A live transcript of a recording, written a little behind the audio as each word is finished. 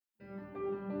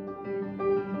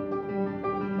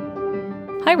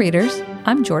Hi, readers.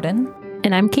 I'm Jordan.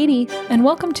 And I'm Katie. And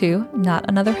welcome to Not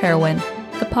Another Heroine,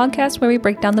 the podcast where we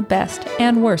break down the best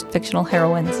and worst fictional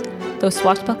heroines, those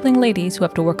swashbuckling ladies who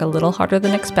have to work a little harder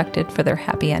than expected for their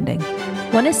happy ending.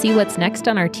 Want to see what's next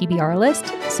on our TBR list?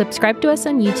 Subscribe to us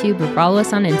on YouTube or follow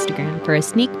us on Instagram for a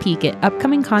sneak peek at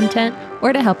upcoming content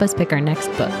or to help us pick our next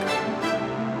book.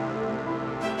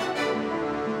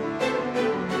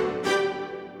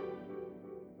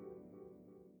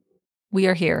 We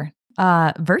are here.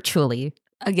 Virtually.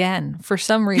 Again, for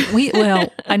some reason.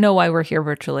 I know why we're here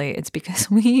virtually. It's because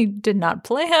we did not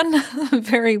plan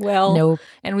very well. Nope.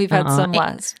 And we've had some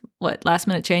last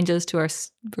minute changes to our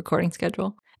recording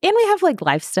schedule. And we have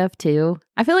live stuff too.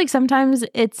 I feel like sometimes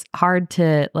it's hard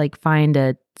to find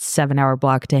a 7-hour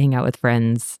block to hang out with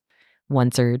friends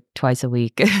once or twice a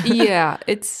week. Yeah,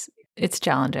 it's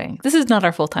challenging. This is not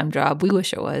our full-time job. We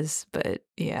wish it was, but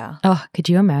yeah. Oh, could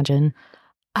you imagine?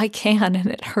 I can, and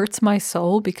it hurts my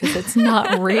soul because it's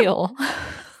not real.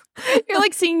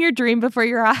 You're seeing your dream before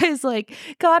your eyes,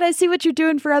 God, I see what you're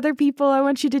doing for other people. I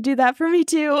want you to do that for me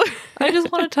too. I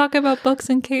just want to talk about books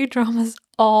and K-dramas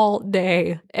all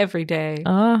day, every day.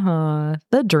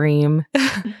 The dream.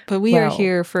 But we are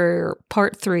here for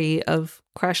part 3 of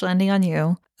Crash Landing on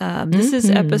You. This is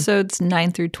episodes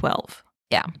 9 through 12.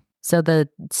 Yeah. So the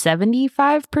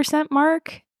 75%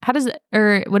 mark? How does it,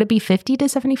 or would it be 50 to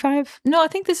 75? No, I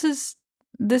think this is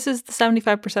the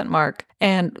 75% mark.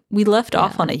 And we left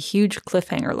off on a huge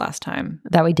cliffhanger last time.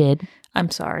 That we did. I'm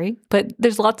sorry. But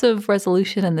there's lots of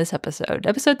resolution in this episode.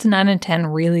 Episodes 9 and 10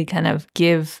 really kind of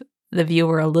give the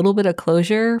viewer a little bit of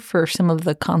closure for some of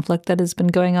the conflict that has been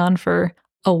going on for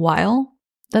a while.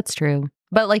 That's true.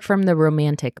 But from the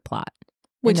romantic plot.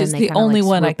 Which is the only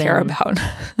one I care about.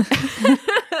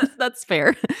 That's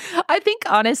fair. I think,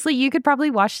 honestly, you could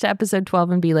probably watch to episode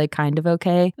 12 and be kind of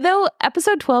okay. Though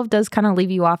episode 12 does kind of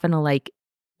leave you off in a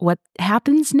what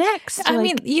happens next? I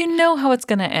mean, you know how it's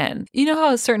going to end. You know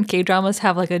how certain K-dramas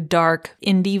have a dark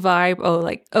indie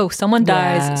vibe? Someone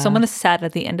dies. Someone is sad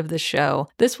at the end of the show.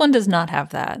 This one does not have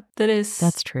that.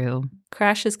 That's true.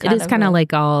 Crash is kind of... It is kind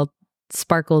of all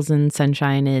sparkles and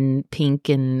sunshine and pink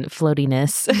and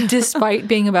floatiness. Despite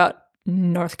being about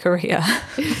North Korea.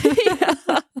 Yeah.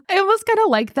 I almost kind of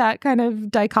like that kind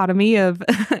of dichotomy of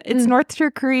it's North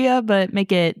Korea, but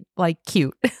make it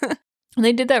cute. And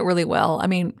they did that really well. I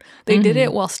mean, they did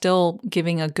it while still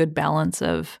giving a good balance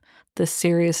of the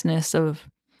seriousness of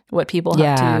what people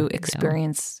have to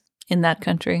experience in that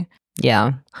country.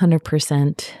 Yeah,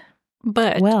 100%.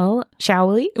 But well, shall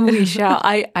we? We shall.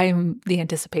 I'm the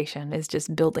anticipation is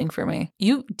just building for me.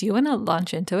 Do you want to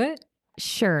launch into it?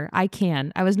 Sure, I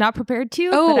can. I was not prepared to,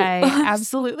 but I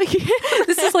absolutely can.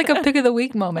 This is a pick of the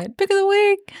week moment. Pick of the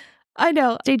week. I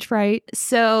know. Stage fright.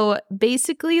 So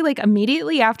basically,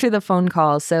 immediately after the phone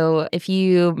call. So if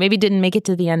you maybe didn't make it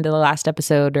to the end of the last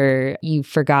episode or you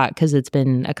forgot because it's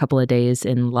been a couple of days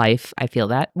in life, I feel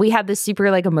that. We had this super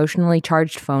emotionally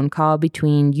charged phone call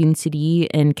between Yoon Si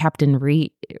and Captain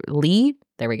Lee.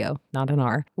 There we go. Not an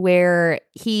R. Where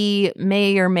he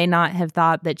may or may not have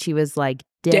thought that she was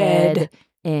dead.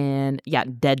 And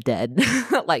dead.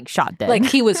 Shot dead.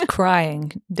 He was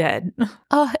crying dead.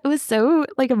 Oh, it was so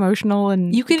emotional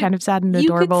and kind of sad and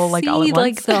adorable. You could see all at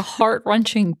once. The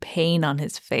heart-wrenching pain on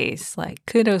his face.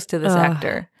 Kudos to this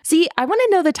actor. See, I want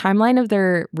to know the timeline of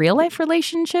their real life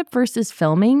relationship versus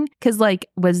filming. Because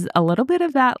was a little bit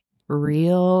of that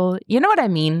real? You know what I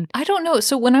mean? I don't know.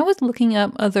 So when I was looking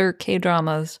up other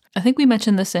K-dramas, I think we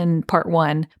mentioned this in part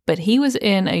 1, but he was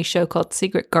in a show called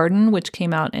Secret Garden, which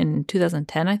came out in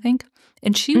 2010, I think.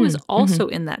 And she was also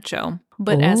in that show,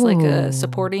 but as a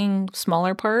supporting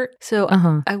smaller part. So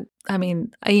I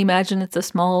mean, I imagine it's a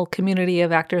small community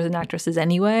of actors and actresses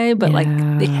anyway, but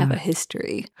they have a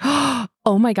history.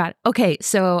 Oh my God. Okay,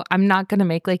 so I'm not going to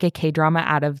make a K-drama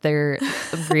out of their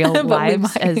real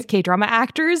lives as K-drama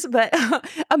actors, but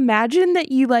imagine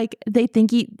that you they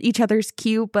think each other's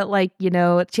cute, but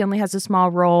she only has a small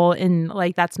role and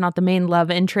that's not the main love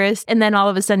interest. And then all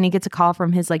of a sudden he gets a call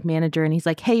from his manager and he's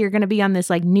hey, you're going to be on this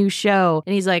new show.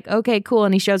 And he's okay, cool.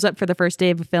 And he shows up for the first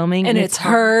day of filming. And it's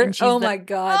her. And oh my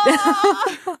God.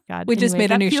 God. We just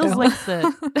made a new show.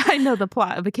 I know the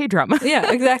plot of a K-drama.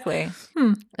 Yeah, exactly.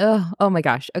 Oh my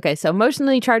gosh. Okay, so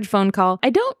emotionally charged phone call.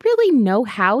 I don't really know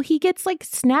how he gets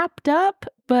snapped up,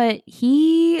 but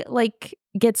he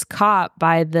gets caught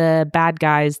by the bad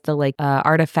guys, the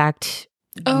artifact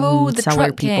the seller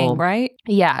truck people, gang, right?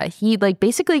 Yeah, he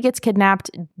basically gets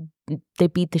kidnapped. They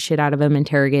beat the shit out of him,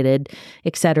 interrogated,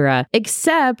 etc.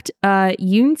 Except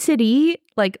Yoon Si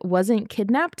wasn't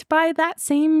kidnapped by that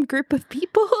same group of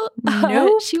people.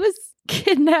 No, she was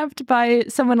kidnapped by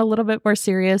someone a little bit more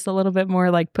serious, a little bit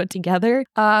more like put together,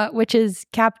 which is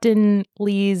Captain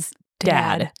Lee's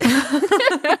dad.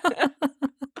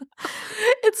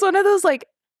 It's one of those like,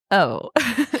 oh.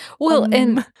 Well,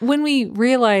 and when we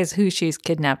realize who she's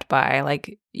kidnapped by,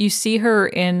 like you see her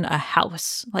in a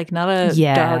house, like not a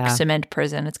dark cement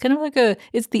prison. It's kind of like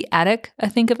it's the attic, I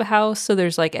think, of a house. So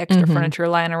there's like extra furniture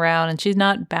lying around and she's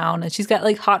not bound and she's got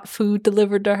like hot food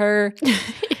delivered to her.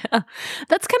 Yeah.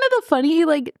 That's kind of the funny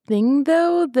like thing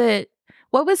though, that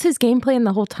what was his game plan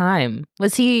the whole time?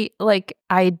 Was he like,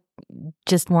 I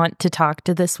just want to talk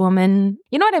to this woman?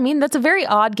 You know what I mean? That's a very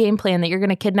odd game plan that you're going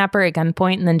to kidnap her at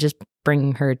gunpoint and then just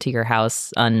bring her to your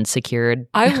house unsecured.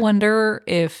 I wonder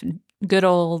if good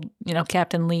old,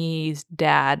 Captain Lee's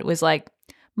dad was like,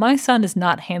 my son is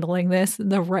not handling this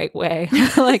the right way.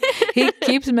 Like, he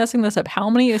keeps messing this up. How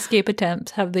many escape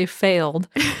attempts have they failed?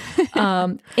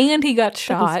 And he got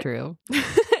shot. That's true.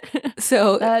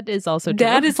 So that is also true.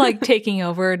 Dad is like taking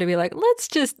over to be like,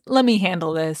 let me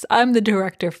handle this. I'm the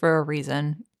director for a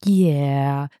reason.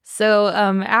 Yeah. So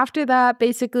after that,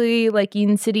 basically, like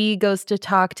Union City goes to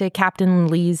talk to Captain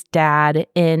Lee's dad.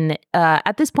 And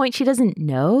at this point, she doesn't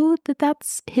know that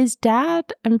that's his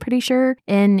dad, I'm pretty sure.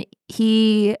 And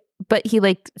he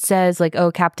like says like,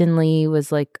 oh, Captain Lee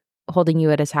was like holding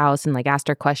you at his house and like asked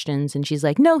her questions. And she's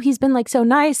like, no, he's been like so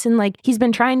nice. And like, he's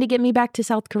been trying to get me back to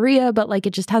South Korea, but like,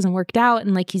 it just hasn't worked out.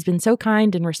 And like, he's been so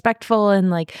kind and respectful. And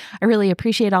like, I really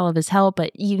appreciate all of his help,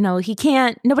 but nobody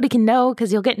can know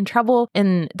because you'll get in trouble.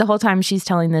 And the whole time she's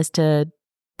telling this to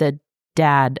the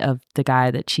dad of the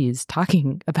guy that she's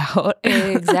talking about.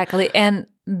 Exactly. And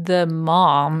the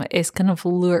mom is kind of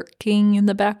lurking in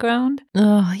the background.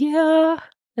 Oh, yeah.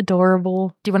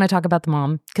 Adorable. Do you want to talk about the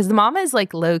mom? Because the mom is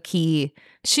like low key.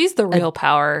 She's the real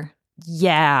power.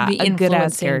 Yeah, the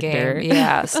influencing game.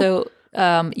 Yeah. So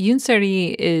Yoon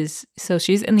Seri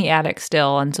she's in the attic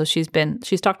still, and so she's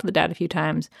talked to the dad a few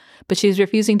times, but she's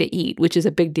refusing to eat, which is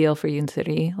a big deal for Yoon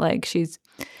Seri. Like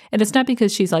and it's not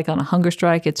because she's like on a hunger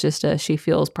strike. It's just she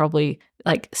feels probably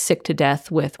like sick to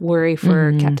death with worry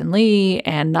for Captain Lee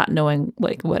and not knowing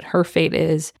like what her fate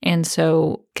is. And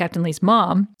so Captain Lee's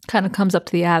mom kind of comes up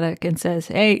to the attic and says,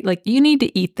 hey, like you need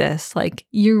to eat this. Like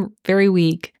you're very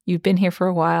weak. You've been here for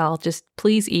a while. Just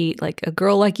please eat. Like a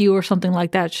girl like you or something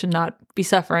like that should not be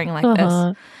suffering like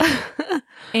this.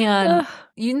 And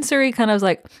Yoon Seri kind of was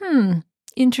like,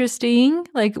 interesting.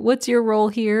 Like, what's your role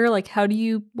here? Like,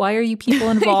 why are you people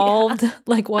involved?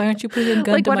 Like, why aren't you putting a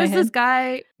gun like, to my head?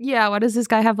 Why does this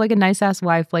guy have like a nice ass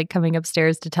wife like coming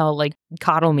upstairs to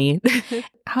coddle me?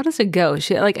 How does it go?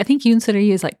 I think Yoon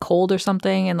Seri is like cold or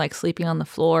something and like sleeping on the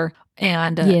floor.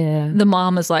 And the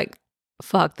mom is like,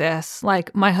 fuck this.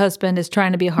 Like, my husband is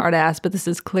trying to be a hard ass, but this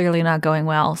is clearly not going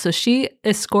well. So she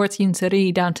escorts Yoon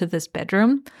Seri down to this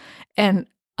bedroom, and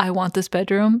I want this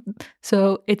bedroom.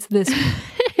 So it's this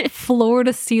floor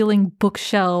to ceiling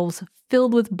bookshelves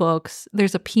filled with books.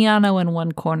 There's a piano in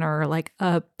one corner, like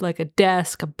a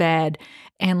desk, a bed.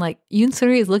 And like Yoon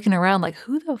Seri is looking around like,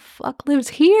 who the fuck lives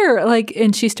here? Like,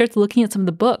 and she starts looking at some of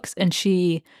the books and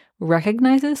she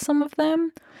recognizes some of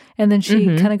them. And then she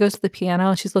kind of goes to the piano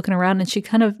and she's looking around and she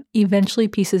kind of eventually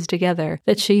pieces together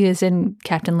that she is in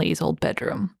Captain Lee's old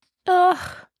bedroom. Ugh.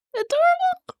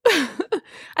 Adorable.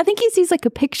 I think he sees like a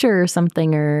picture or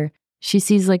something, or she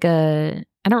sees like I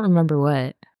don't remember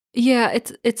what. Yeah,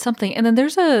 it's something. And then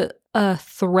there's a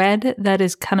thread that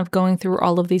is kind of going through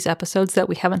all of these episodes that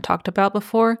we haven't talked about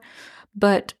before.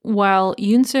 But while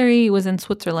Yoon Seri was in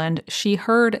Switzerland, she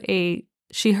heard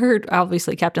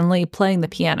obviously Captain Lee playing the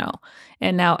piano.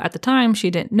 And now at the time she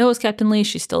didn't know it's Captain Lee.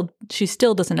 She still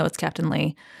doesn't know it's Captain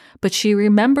Lee, but she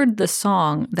remembered the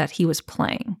song that he was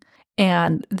playing.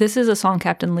 And this is a song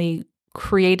Captain Lee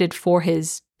created for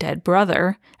his dead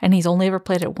brother, and he's only ever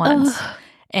played it once.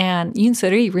 And Yoon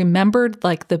Seri remembered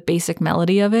like the basic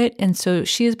melody of it, and so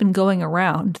she has been going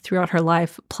around throughout her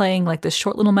life playing like this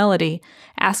short little melody,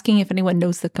 asking if anyone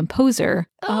knows the composer.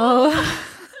 I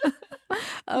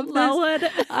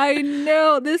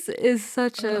know, this is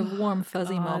such a warm,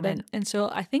 fuzzy moment. And so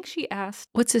I think she asked,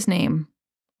 what's his name?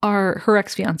 Her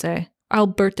ex-fiance.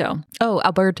 Alberto. Oh,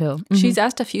 Alberto. Mm-hmm. She's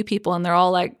asked a few people and they're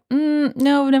all like,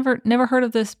 no, never heard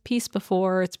of this piece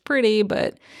before. It's pretty,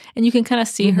 and you can kind of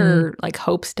see her like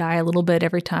hopes die a little bit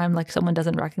every time like someone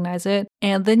doesn't recognize it.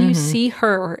 And then you see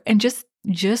her and just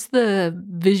the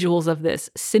visuals of this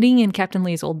sitting in Captain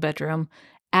Lee's old bedroom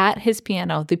at his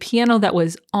piano, the piano that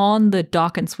was on the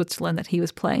dock in Switzerland that he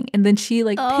was playing. And then she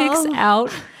like picks out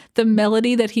the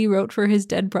melody that he wrote for his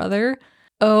dead brother.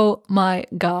 Oh my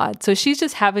God. So she's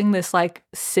just having this like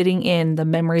sitting in the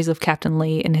memories of Captain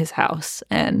Lee in his house.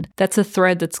 And that's a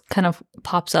thread that's kind of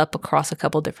pops up across a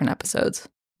couple different episodes.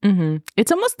 Mm-hmm.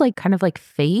 It's almost like kind of like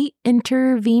fate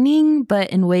intervening, but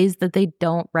in ways that they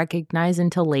don't recognize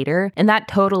until later. And that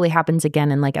totally happens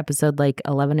again in like episode like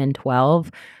 11 and 12,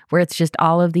 where it's just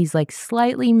all of these like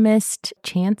slightly missed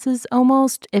chances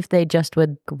almost if they just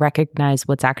would recognize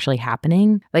what's actually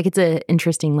happening. Like it's an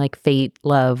interesting like fate,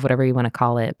 love, whatever you want to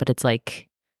call it, but it's like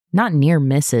not near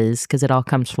misses because it all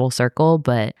comes full circle,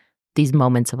 but these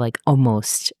moments of like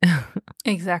almost.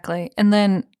 Exactly. And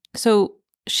then so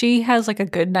she has like a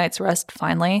good night's rest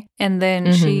finally. And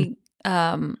then she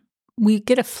we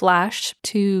get a flash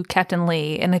to Captain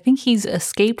Lee, and I think he's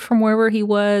escaped from wherever he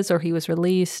was or he was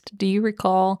released. Do you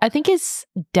recall? I think his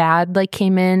dad like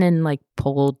came in and like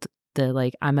pulled the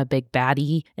like, I'm a big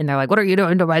baddie, and they're like, what are you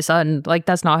doing to my son? Like,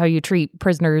 that's not how you treat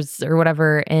prisoners or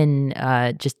whatever, and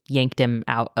just yanked him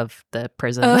out of the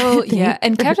prison. Oh yeah.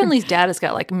 And Captain Lee's dad has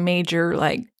got like major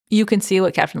like, you can see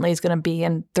what Captain Lee is going to be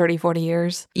in 30, 40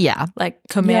 years. Yeah. Like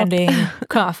commanding,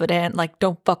 confident, like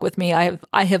don't fuck with me.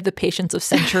 I have the patience of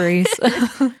centuries.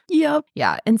 Yep.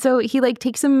 Yeah. And so he like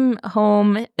takes him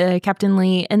home, Captain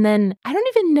Lee, and then I don't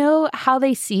even know how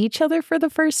they see each other for the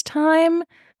first time.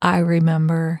 I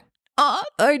remember.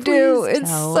 I do. It's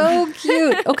so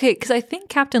cute. Okay, because I think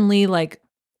Captain Lee like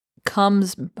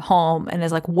comes home and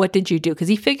is like, what did you do? Because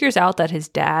he figures out that his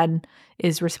dad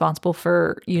is responsible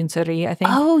for Yoon Suri, I think.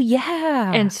 Oh,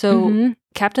 yeah. And so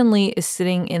Captain Lee is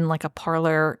sitting in like a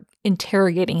parlor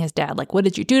interrogating his dad. Like, what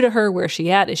did you do to her? Where's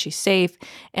she at? Is she safe?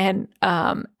 And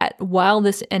while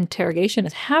this interrogation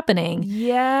is happening,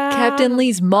 Captain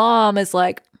Lee's mom is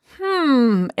like,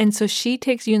 And so she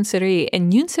takes Yoon Suri,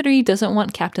 and Yoon Suri doesn't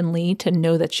want Captain Lee to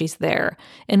know that she's there.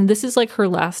 And this is like her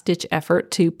last ditch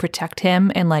effort to protect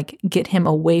him and like get him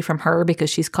away from her because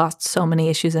she's caused so many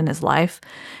issues in his life.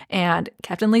 And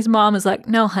Captain Lee's mom is like,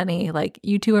 no, honey, like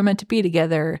you two are meant to be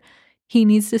together. He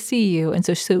needs to see you. And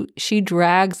so she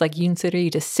drags like Yoon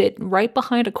Suri to sit right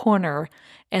behind a corner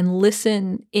and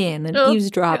listen in and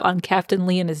eavesdrop on Captain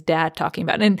Lee and his dad talking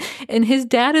about it. And his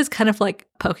dad is kind of like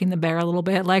poking the bear a little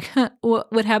bit, like, what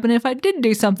would happen if I did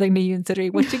do something to Yoon Suri?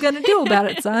 What you gonna do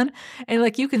about it, son? And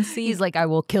like you can see, he's like, I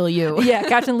will kill you. Yeah,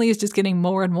 Captain Lee is just getting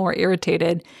more and more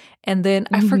irritated. And then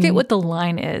I forget what the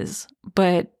line is,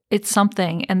 but it's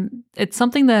something, and it's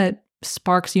something that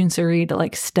sparks Yoon Suri to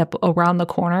like step around the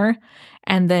corner,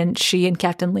 and then she and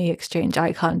Captain Lee exchange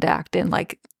eye contact and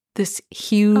like this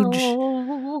huge,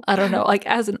 I don't know, like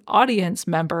as an audience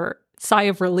member, sigh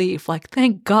of relief, like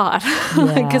thank God,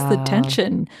 because the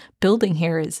tension building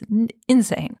here is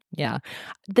insane. Yeah.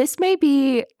 I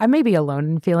may be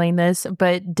alone in feeling this,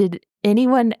 but did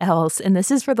anyone else, and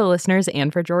this is for the listeners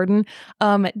and for Jordan,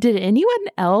 did anyone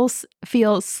else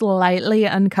feel slightly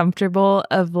uncomfortable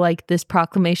of like this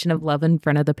proclamation of love in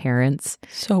front of the parents?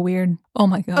 So weird. Oh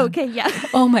my God. Okay, yeah.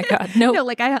 Oh my God. No,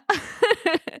 like I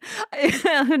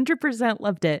 100%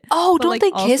 loved it. Oh, but, don't like,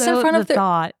 they kiss in front of their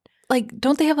thought? Like,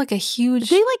 don't they have like a huge...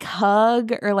 They like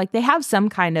hug or like they have some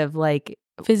kind of like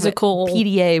physical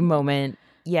PDA moment.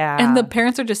 Yeah. And the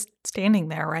parents are just standing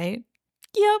there, right?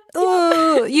 Yep.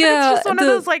 Oh, yeah. It's just one of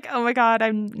those like, oh my God,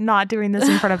 I'm not doing this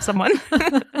in front of someone.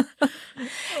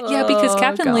 Yeah, because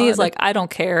Captain Lee is like, I don't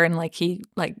care. And like he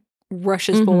like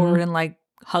rushes forward and like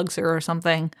hugs her or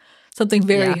something. Something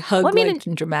very hug-like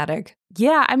and dramatic.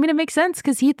 Yeah, I mean, it makes sense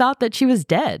because he thought that she was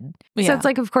dead. Yeah. So it's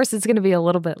like, of course, it's going to be a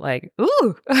little bit like,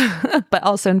 ooh. But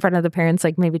also in front of the parents,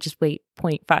 like maybe just wait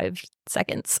 0.5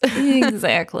 seconds.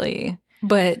 Exactly.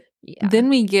 But then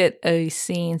we get a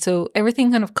scene. So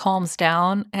everything kind of calms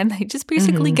down and they just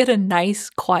basically get a nice,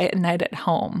 quiet night at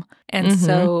home. And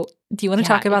so do you want to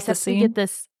talk about the scene? We get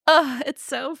this. It's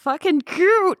so fucking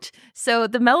cute. So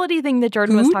the melody thing that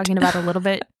Jordan was talking about a little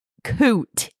bit.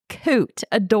 Cute,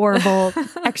 adorable,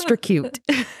 extra cute.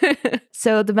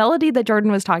 So the melody that Jordan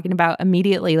was talking about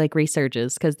immediately like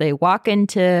resurges because they walk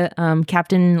into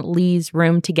Captain Lee's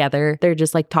room together. They're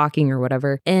just like talking or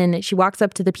whatever. And she walks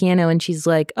up to the piano and she's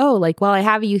like, oh, like, well, I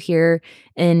have you here.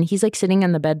 And he's like sitting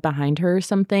on the bed behind her or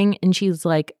something. And she's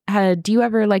like, do you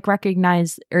ever like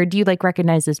recognize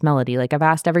this melody? Like I've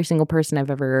asked every single person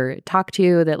I've ever talked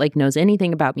to that like knows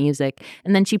anything about music.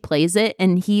 And then she plays it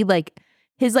and he like,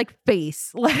 his like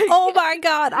face, like oh my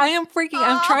God, I am freaking.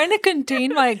 I'm trying to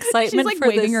contain my excitement. She's like for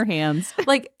waving this. her hands.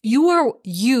 Like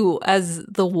you as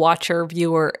the watcher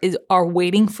viewer are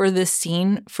waiting for this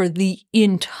scene for the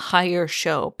entire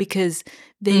show because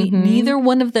they neither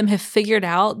one of them have figured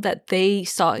out that they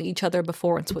saw each other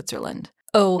before in Switzerland.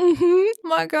 Oh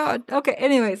my God. Okay.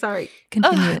 Anyway, sorry.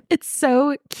 Continue. It's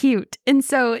so cute. And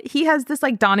so he has this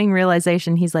like dawning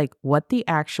realization. He's like, what the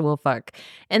actual fuck?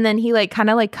 And then he like kind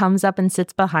of like comes up and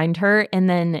sits behind her. And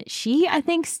then she, I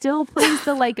think, still plays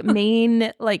the like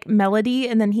main like melody.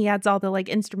 And then he adds all the like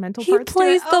instrumental He parts.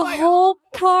 plays to it. the whole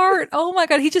part. Oh my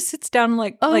God. He just sits down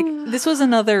like this was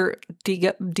another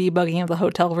debugging of the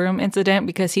hotel room incident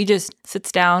because he just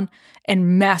sits down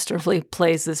and masterfully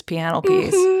plays this piano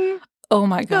piece. Oh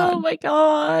my God. Oh my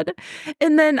God.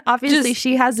 And then obviously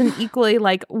she has an equally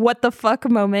like what the fuck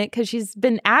moment because she's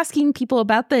been asking people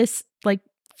about this like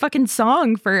fucking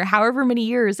song for however many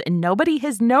years and nobody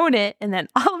has known it. And then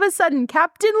all of a sudden,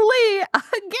 Captain Lee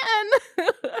again.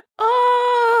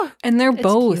 Oh, and they're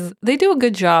both, cute. they do a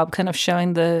good job kind of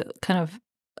showing the kind of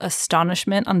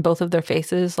astonishment on both of their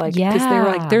faces. Like, because they were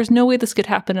like, there's no way this could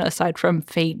happen aside from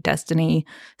fate, destiny,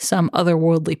 some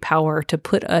otherworldly power to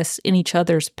put us in each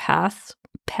other's paths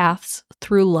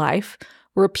through life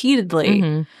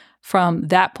repeatedly from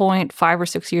that point 5 or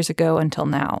 6 years ago until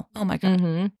now. Oh my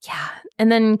God. Yeah.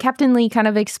 And then Captain Lee kind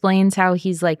of explains how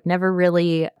he's like never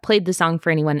really played the song for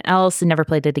anyone else and never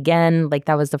played it again. Like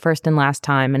that was the first and last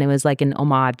time. And it was like an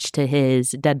homage to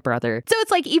his dead brother. So it's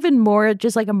like even more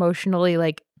just like emotionally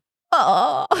like,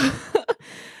 oh.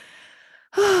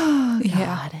 Oh, God.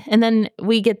 Yeah. And then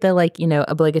we get the like, you know,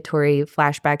 obligatory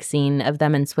flashback scene of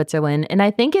them in Switzerland. And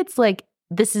I think it's like,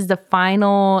 this is the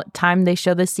final time they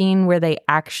show the scene where they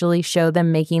actually show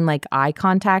them making like eye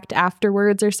contact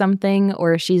afterwards or something.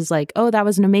 Or she's like, oh, that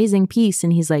was an amazing piece.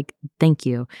 And he's like, thank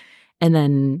you. And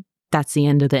then that's the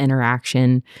end of the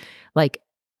interaction. Like,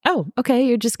 oh, okay,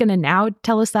 you're just going to now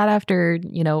tell us that after,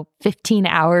 you know, 15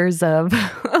 hours of...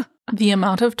 The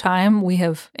amount of time we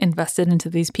have invested into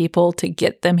these people to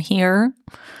get them here.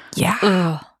 Yeah.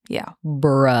 Ugh. Yeah.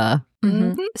 Bruh.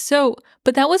 So,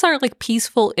 but that was our like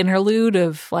peaceful interlude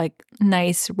of like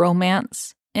nice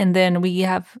romance. And then we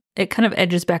have, it kind of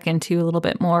edges back into a little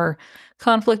bit more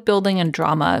conflict building and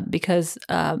drama because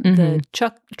the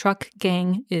truck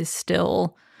gang is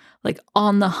still like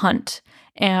on the hunt.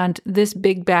 And this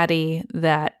big baddie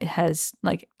that has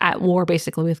like at war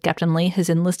basically with Captain Lee has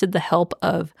enlisted the help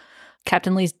of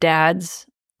Captain Lee's dad's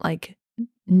like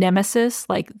nemesis,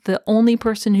 like the only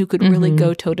person who could really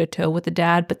go toe to toe with the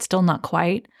dad, but still not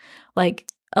quite, like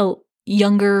a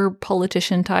younger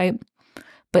politician type.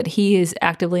 But he is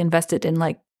actively invested in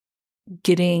like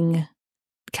getting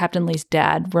Captain Lee's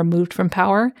dad removed from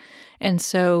power. And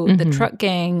so the truck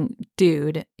gang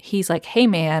dude, he's like, hey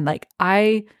man, like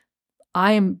I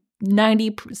am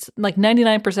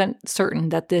 99% certain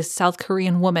that this South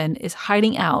Korean woman is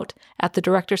hiding out at the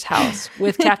director's house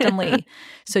with Captain Lee.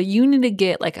 So you need to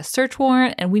get like a search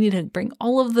warrant and we need to bring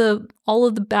all of the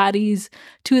baddies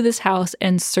to this house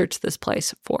and search this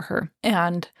place for her.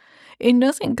 And it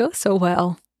doesn't go so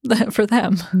well for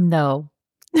them. No.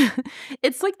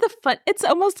 It's like it's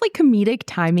almost like comedic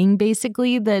timing,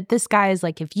 basically, that this guy is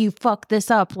like, if you fuck this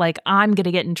up, like I'm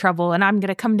gonna get in trouble and I'm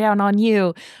gonna come down on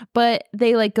you. But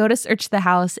they like go to search the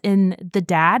house and the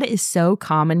dad is so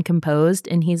calm and composed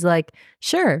and he's like,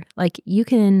 sure, like you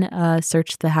can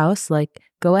search the house, like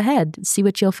go ahead, see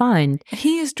what you'll find.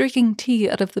 He is drinking tea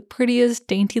out of the prettiest,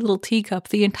 dainty little teacup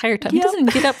the entire time. He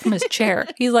doesn't get up from his chair.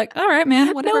 He's like, all right,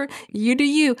 man, whatever. Nope. You do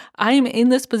you. I am in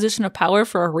this position of power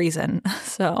for a reason.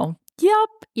 So...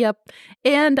 Yep.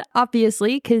 And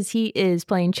obviously, because he is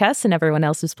playing chess and everyone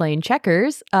else is playing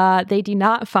checkers, they do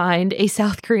not find a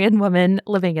South Korean woman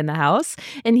living in the house.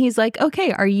 And he's like,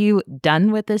 okay, are you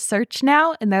done with this search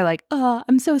now? And they're like, oh,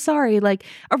 I'm so sorry. Like,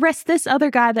 arrest this other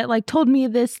guy that like told me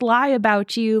this lie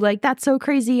about you. Like, that's so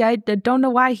crazy. I don't know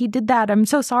why he did that. I'm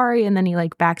so sorry. And then he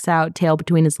like backs out, tail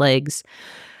between his legs.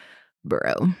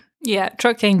 Bro. Yeah,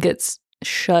 Truck Gang gets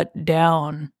shut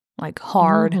down. Like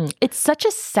hard. It's such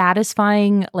a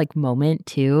satisfying like moment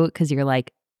too, because you're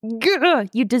like,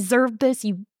 you deserve this,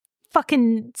 you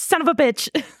fucking son of a bitch.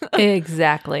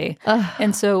 Exactly.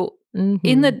 And so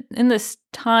in this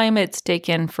time it's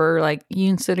taken for like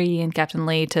Yoon Suri and Captain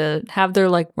Lee to have their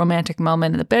like romantic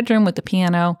moment in the bedroom with the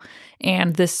piano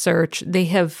and this search, they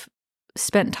have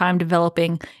spent time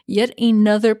developing yet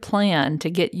another plan to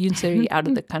get Yoon Suri out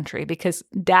of the country because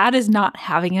dad is not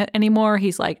having it anymore.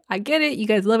 He's like, I get it, you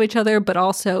guys love each other, but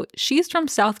also she's from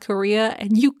South Korea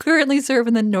and you currently serve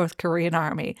in the North Korean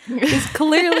army. This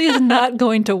clearly is not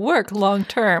going to work long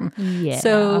term. Yeah.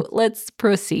 So let's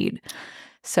proceed.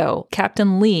 So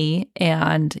Captain Lee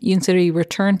and Yoon Suri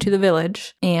return to the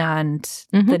village and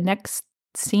the next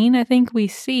scene I think we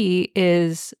see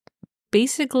is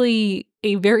basically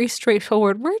a very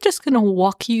straightforward, we're just going to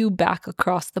walk you back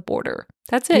across the border.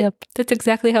 That's it. Yep. That's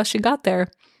exactly how she got there.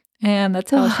 And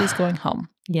that's how she's going home.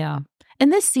 Yeah.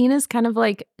 And this scene is kind of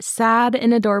like sad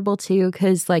and adorable too,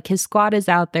 because like his squad is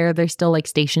out there. They're still like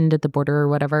stationed at the border or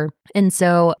whatever. And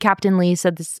so Captain Lee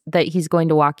said that he's going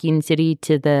to Joaquin City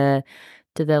to the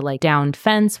like downed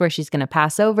fence where she's going to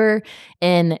pass over.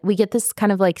 And we get this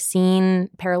kind of like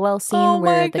parallel scene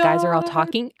where the guys are all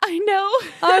talking. I know.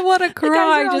 I want to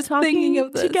cry just thinking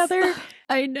of this. Together.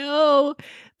 I know.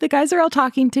 The guys are all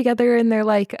talking together and they're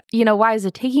like, why is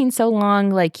it taking so long?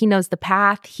 Like, he knows the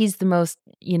path. He's the most,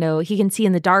 he can see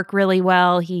in the dark really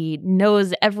well. He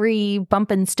knows every bump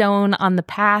and stone on the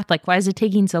path. Like, why is it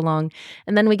taking so long?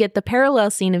 And then we get the parallel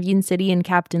scene of Yun City and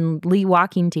Captain Lee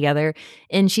walking together.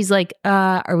 And she's like,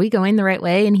 are we going the right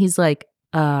way? And he's like,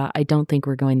 I don't think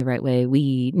we're going the right way.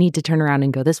 We need to turn around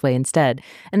and go this way instead.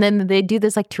 And then they do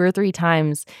this like 2 or 3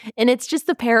 times. And it's just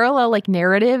the parallel like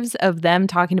narratives of them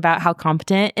talking about how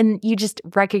competent. And you just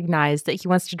recognize that he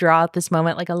wants to draw out this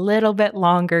moment like a little bit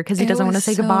longer because he doesn't want to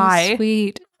say goodbye.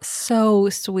 Sweet. So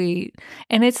sweet.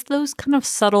 And it's those kind of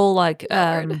subtle like,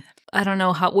 I don't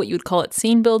know what you would call it,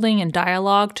 scene building and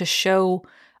dialogue to show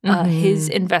his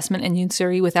investment in Yun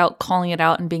Suri without calling it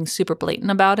out and being super blatant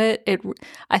about it.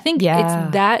 I think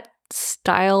it's that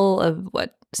style of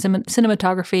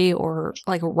cinematography or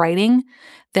like writing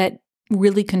that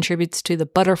really contributes to the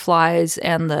butterflies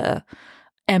and the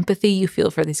empathy you feel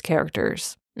for these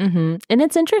characters. Mm-hmm. And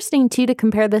it's interesting too to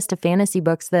compare this to fantasy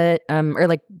books that or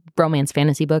like romance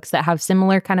fantasy books that have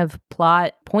similar kind of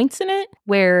plot points in it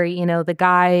where the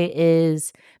guy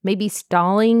is maybe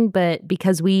stalling, but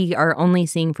because we are only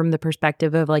seeing from the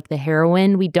perspective of like the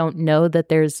heroine, we don't know that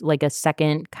there's like a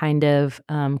second kind of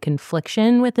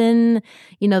confliction within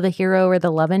the hero or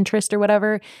the love interest or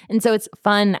whatever. And so it's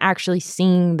fun actually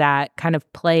seeing that kind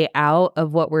of play out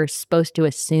of what we're supposed to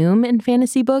assume in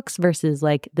fantasy books versus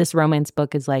like this romance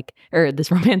book is like, or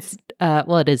this romance,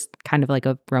 well, it is kind of like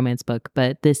a romance book,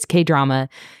 but this K-drama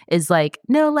is like,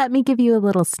 no, let me give you a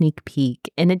little sneak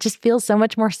peek. And it just feels so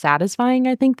much more satisfying,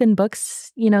 I think, than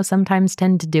books, sometimes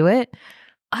tend to do it.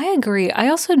 I agree. I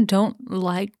also don't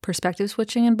like perspective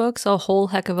switching in books a whole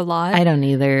heck of a lot. I don't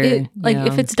either.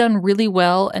 If it's done really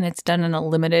well and it's done in a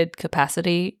limited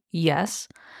capacity, yes.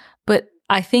 But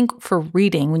I think for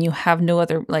reading, when you have no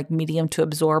other like medium to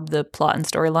absorb the plot and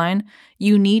storyline,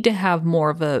 you need to have more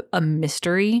of a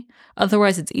mystery.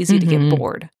 Otherwise, it's easy to get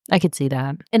bored. I could see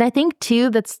that. And I think, too,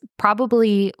 that's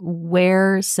probably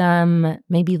where some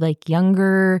maybe like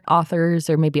younger authors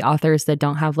or maybe authors that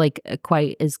don't have like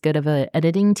quite as good of an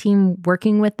editing team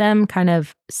working with them kind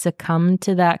of succumb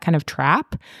to that kind of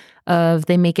trap of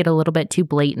they make it a little bit too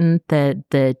blatant that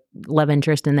the love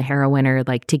interest and the heroine are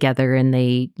like together and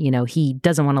they, he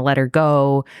doesn't want to let her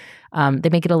go. They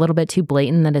make it a little bit too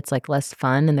blatant that it's like less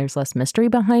fun and there's less mystery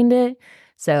behind it.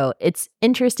 So it's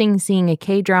interesting seeing a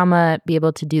K-drama be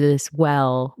able to do this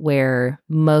well where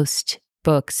most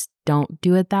books don't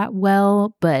do it that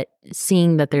well, but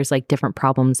seeing that there's like different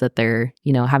problems that they're,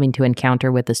 having to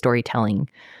encounter with the storytelling.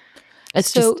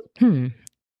 It's so,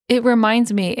 It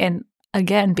reminds me, and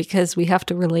again, because we have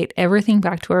to relate everything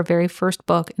back to our very first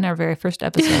book in our very first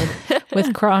episode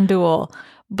with Crown Duel,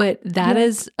 but that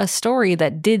is a story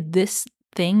that did this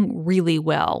thing really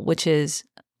well, which is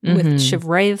with Shiv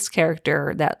Wraith's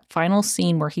character, that final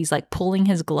scene where he's like pulling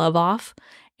his glove off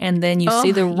and then you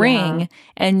see the ring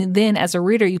and then as a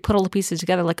reader you put all the pieces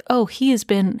together like, oh, he has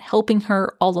been helping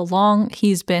her all along.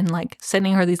 He's been like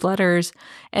sending her these letters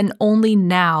and only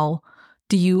now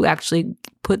do you actually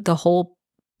put the whole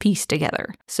piece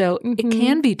together. So it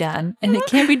can be done and it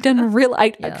can be done real. I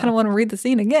kind of want to read the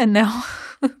scene again now.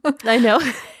 I know.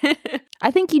 I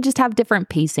think you just have different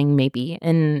pacing maybe.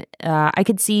 And I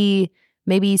could see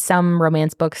maybe some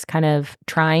romance books kind of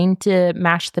trying to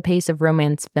match the pace of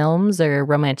romance films or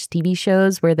romance TV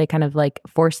shows where they kind of like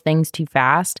force things too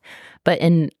fast. But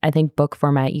in, I think, book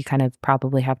format, you kind of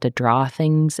probably have to draw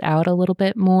things out a little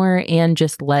bit more and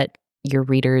just let your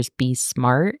readers be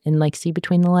smart and like see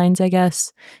between the lines, I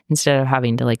guess, instead of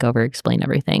having to like over explain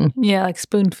everything. Yeah, like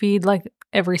spoon feed like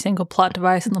every single plot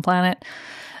device on the planet.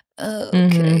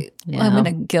 Okay. Yeah. I'm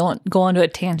going to go on to a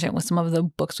tangent with some of the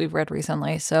books we've read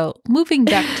recently. So moving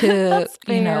back to,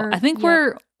 I think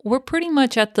we're pretty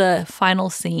much at the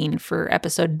final scene for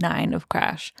episode 9 of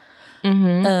Crash.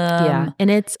 And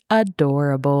it's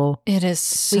adorable. It is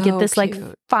so we get this cute.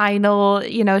 like final,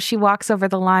 she walks over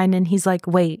the line and he's like,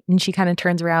 wait, and she kind of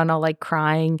turns around all like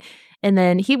crying. And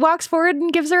then he walks forward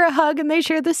and gives her a hug and they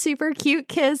share this super cute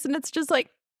kiss. And it's just like,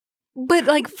 but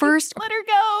like first, let her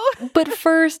go. But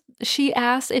first, she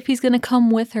asks if he's going to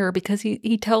come with her because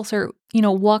he tells her,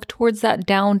 walk towards that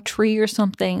downed tree or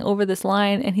something over this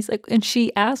line. And he's like, and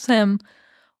she asks him,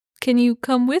 can you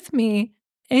come with me?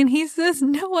 And he says,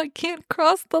 no, I can't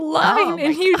cross the line.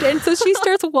 Oh And so she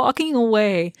starts walking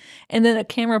away. And then a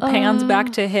camera pans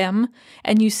back to him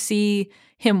and you see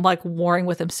him like warring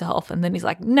with himself. And then he's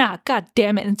like, nah, God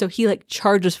damn it. And so he like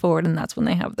charges forward and that's when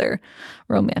they have their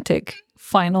romantic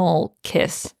final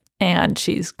kiss. And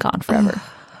she's gone forever.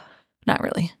 Not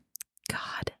really.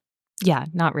 God. Yeah,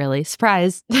 not really.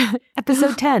 Surprise.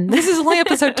 Episode 10. This is only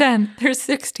episode 10. There's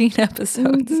 16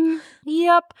 episodes. Mm-hmm.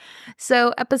 Yep.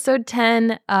 So episode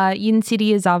 10, Yoon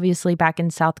Si-ri is obviously back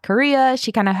in South Korea.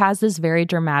 She kind of has this very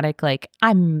dramatic, like,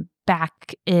 I'm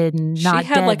back in not She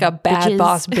had dead, like a bad bitches.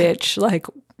 boss bitch, like,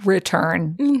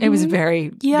 return. It was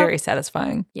very, very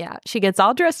satisfying. Yeah. She gets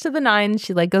all dressed to the nines.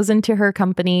 She like goes into her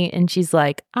company and she's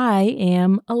like, I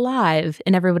am alive.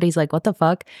 And everybody's like, what the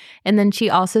fuck? And then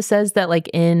she also says that like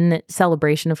in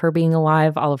celebration of her being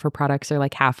alive, all of her products are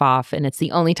like half off. And it's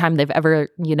the only time they've ever,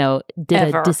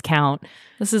 did a discount.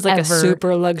 This is like a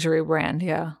super luxury brand.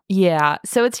 Yeah. Yeah.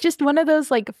 So it's just one of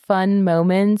those like fun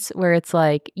moments where it's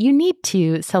like, you need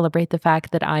to celebrate the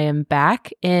fact that I am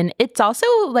back. And it's also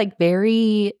like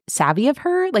very savvy of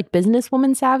her, like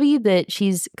businesswoman savvy, that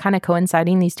she's kind of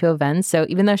coinciding these two events. So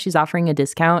even though she's offering a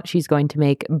discount, she's going to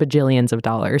make bajillions of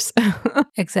dollars.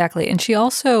 Exactly. And she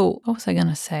also, what was I going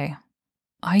to say?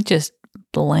 I just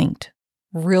blinked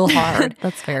real hard.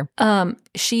 That's fair.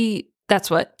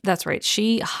 That's right.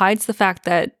 She hides the fact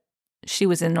that she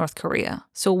was in North Korea.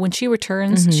 So when she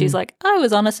returns, she's like, I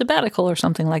was on a sabbatical or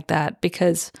something like that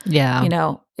because,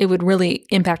 it would really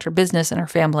impact her business and her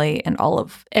family and all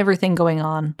of everything going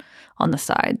on the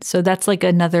side. So that's like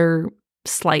another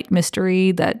slight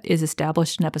mystery that is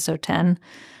established in episode 10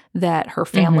 that her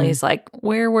family is like,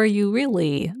 where were you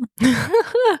really?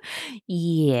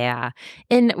 Yeah.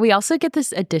 And we also get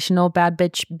this additional bad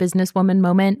bitch businesswoman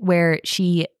moment where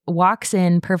she walks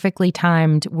in perfectly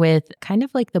timed with kind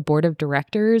of like the board of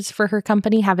directors for her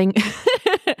company having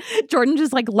Jordan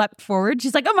just like leapt forward.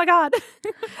 She's like, oh my God.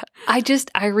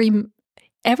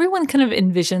 Everyone kind of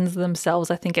envisions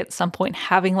themselves, I think, at some point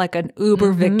having like an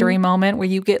uber victory moment where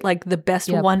you get like the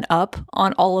best one up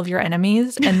on all of your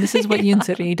enemies. And this is what Yoon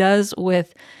Si-ri does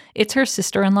with, it's her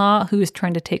sister-in-law who is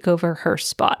trying to take over her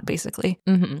spot, basically.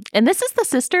 And this is the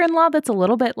sister-in-law that's a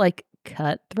little bit like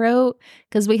cutthroat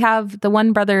because we have the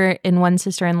one brother and one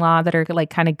sister-in-law that are like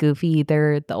kind of goofy.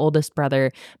 They're the oldest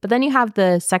brother. But then you have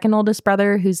the second oldest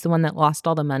brother who's the one that lost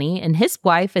all the money. And his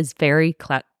wife is very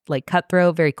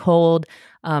cutthroat, very cold,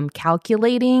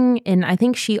 calculating. And I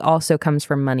think she also comes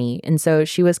from money. And so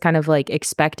she was kind of like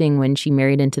expecting when she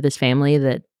married into this family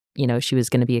that, she was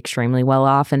going to be extremely well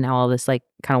off. And now all this like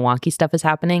kind of wonky stuff is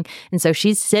happening. And so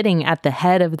she's sitting at the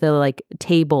head of the like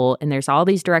table and there's all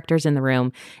these directors in the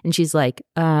room. And she's like,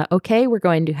 okay, we're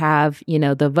going to have,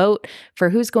 the vote for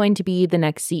who's going to be the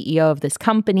next CEO of this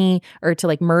company or to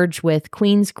like merge with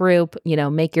Queen's Group,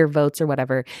 make your votes or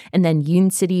whatever. And then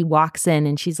Yoon Si-ri walks in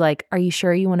and she's like, are you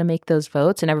sure you want to make those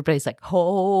votes? And everybody's like,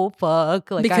 oh,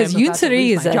 fuck. Like, because Yoon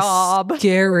Si-ri is a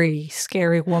scary,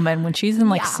 scary woman. When she's in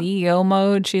like CEO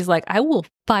mode, she's like, I will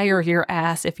fire your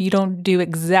ass if you don't do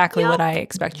exactly what I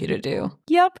expect you to do.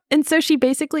 Yep. And so she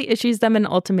basically issues them an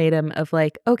ultimatum of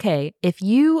like, okay, if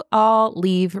you all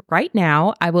leave right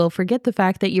now, I will forget the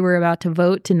fact that you were about to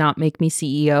vote to not make me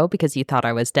CEO because you thought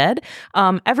I was dead.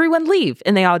 Everyone leave.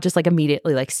 And they all just like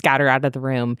immediately like scatter out of the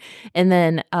room. And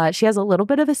then she has a little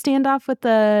bit of a standoff with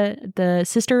the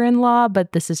sister-in-law,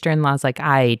 but the sister-in-law's like,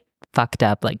 I fucked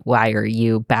up. Like, why are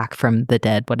you back from the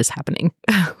dead? What is happening?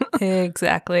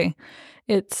 Exactly.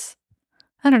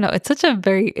 I don't know.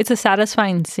 It's a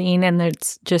satisfying scene and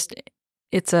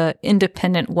it's a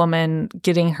independent woman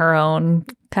getting her own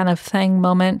kind of thing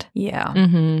moment. Yeah.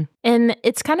 And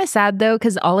it's kind of sad though,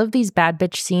 because all of these bad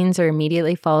bitch scenes are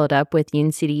immediately followed up with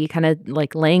Yoon Si-ri kind of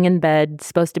like laying in bed,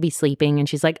 supposed to be sleeping. And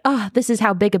she's like, oh, this is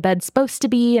how big a bed's supposed to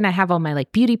be. And I have all my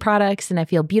like beauty products and I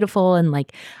feel beautiful and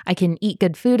like I can eat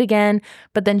good food again.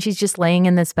 But then she's just laying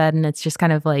in this bed and it's just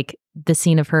kind of like the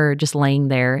scene of her just laying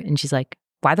there. And she's like,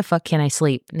 why the fuck can't I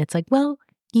sleep? And it's like, well,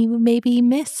 you maybe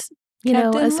miss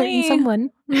Captain a certain Lee. someone.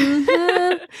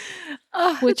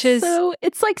 Which is so,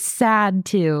 it's like sad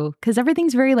too, because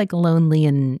everything's very like lonely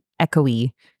and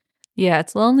echoey. Yeah,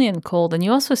 it's lonely and cold. And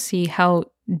you also see how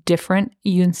different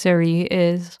Yoon Si-ri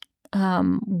is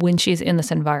when she's in this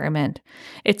environment.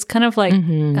 It's kind of like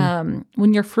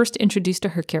when you're first introduced to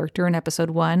her character in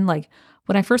episode 1, like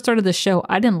when I first started the show,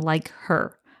 I didn't like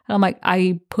her. I'm like,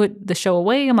 I put the show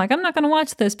away. I'm like, I'm not going to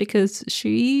watch this because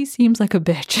she seems like a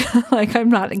bitch. Like, I'm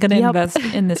not going to invest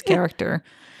in this character.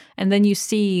 And then you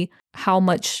see how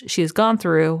much she has gone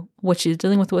through, what she's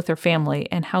dealing with her family,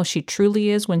 and how she truly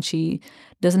is when she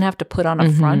doesn't have to put on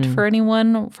a front for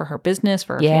anyone, for her business,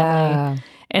 for her family.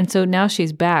 And so now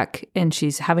she's back and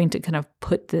she's having to kind of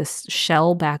put this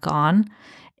shell back on.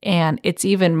 And it's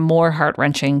even more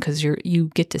heart-wrenching because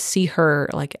you get to see her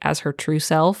like as her true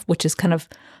self, which is kind of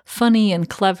funny and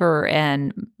clever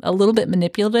and a little bit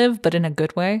manipulative, but in a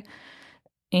good way.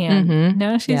 And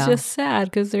now she's just sad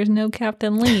because there's no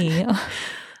Captain Lee.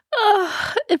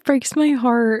 Oh, it breaks my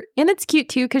heart. And it's cute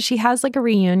too because she has like a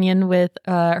reunion with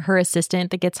her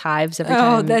assistant that gets hives every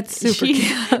time. Oh, that's super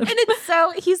cute. And it's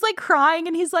so, he's like crying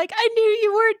and he's like, I knew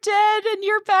you were dead and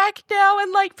you're back now.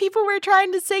 And like people were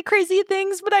trying to say crazy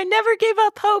things, but I never gave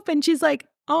up hope. And she's like,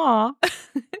 aw.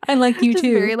 I like you just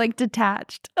too. Very like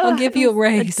detached. I'll give you a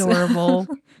raise. Adorable.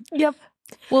 Yep.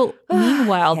 Well,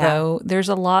 meanwhile, though, there's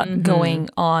a lot going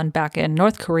on back in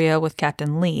North Korea with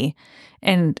Captain Lee.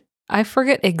 And I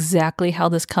forget exactly how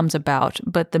this comes about,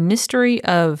 but the mystery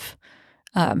of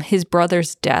his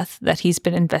brother's death that he's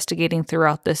been investigating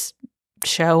throughout this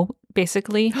show,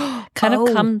 basically, kind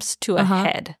of comes to a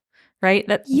head, right?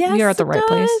 That yes, we are at the right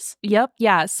place. Yep.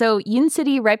 Yeah. So Yoon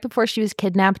City, right before she was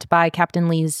kidnapped by Captain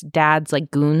Lee's dad's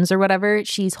like goons or whatever,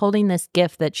 she's holding this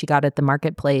gift that she got at the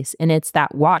marketplace. And it's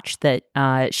that watch that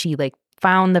she like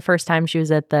found the first time she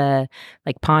was at the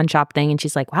like pawn shop thing, and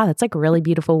she's like, wow, that's like a really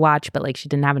beautiful watch, but like she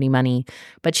didn't have any money,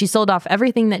 but she sold off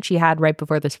everything that she had right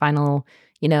before this final,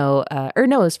 it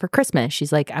was for Christmas.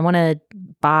 She's like, I want to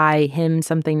buy him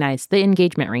something nice, the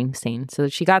engagement ring scene. So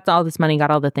she got all this money, got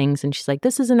all the things, and she's like,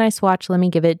 this is a nice watch, let me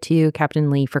give it to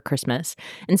Captain Lee for Christmas.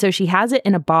 And so she has it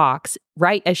in a box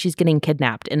right as she's getting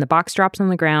kidnapped, and the box drops on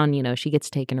the ground, she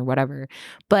gets taken or whatever.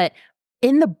 But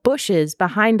in the bushes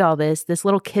behind all this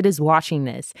little kid is watching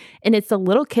this. And it's the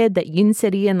little kid that Yoon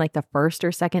City in like the first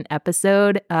or second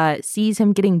episode sees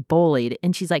him getting bullied.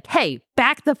 And she's like, hey,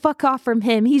 back the fuck off from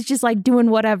him. He's just like doing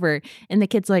whatever. And the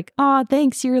kid's like, oh,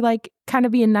 thanks. You're like kind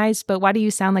of being nice, but why do you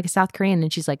sound like a South Korean?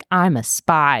 And she's like, I'm a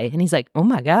spy. And he's like, oh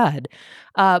my God.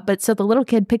 But so the little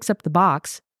kid picks up the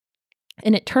box,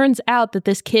 and it turns out that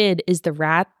this kid is the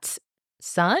rat's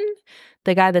son,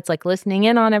 the guy that's like listening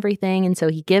in on everything. And so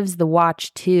he gives the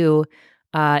watch to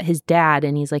his dad,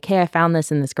 and he's like, hey, I found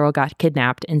this and this girl got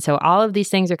kidnapped. And so all of these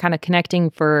things are kind of connecting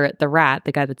for the rat,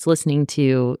 the guy that's listening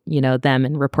to, them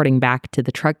and reporting back to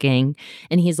the truck gang.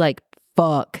 And he's like,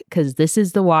 fuck, because this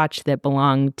is the watch that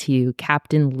belonged to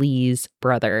Captain Lee's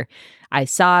brother. I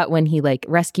saw it when he like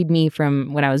rescued me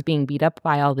from when I was being beat up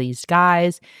by all these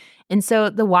guys. And so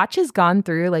the watch has gone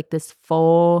through like this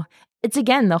full, it's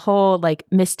again the whole like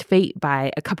missed fate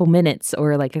by a couple minutes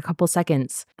or like a couple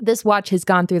seconds. This watch has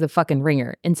gone through the fucking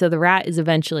ringer. And so the rat is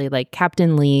eventually like,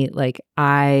 Captain Lee, like,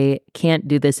 I can't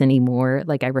do this anymore.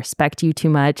 Like, I respect you too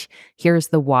much. Here's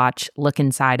the watch. Look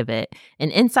inside of it.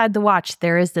 And inside the watch,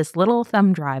 there is this little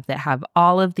thumb drive that have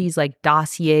all of these like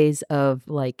dossiers of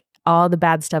like all the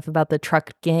bad stuff about the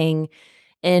truck gang.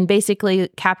 And basically,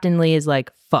 Captain Lee is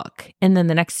like, fuck. And then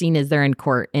the next scene is they're in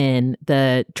court and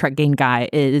the truck gang guy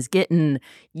is getting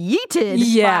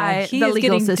yeeted by the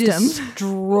legal system.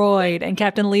 Destroyed. And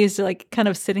Captain Lee is like kind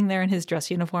of sitting there in his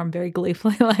dress uniform very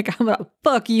gleefully like, I'm gonna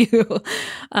fuck you.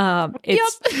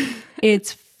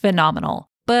 It's phenomenal.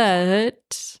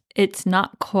 But it's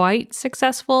not quite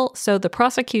successful. So the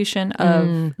prosecution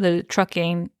of the truck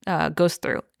gang goes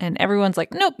through, and everyone's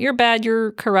like, nope, you're bad,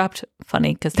 you're corrupt.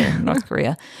 Funny because they're in North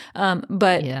Korea.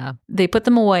 But they put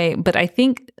them away. But I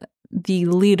think the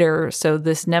leader, so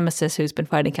this nemesis who's been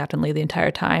fighting Captain Lee the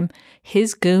entire time,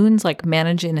 his goons like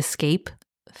manage an escape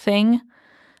thing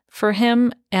for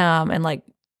him and like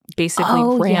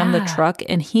basically ram the truck,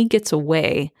 and he gets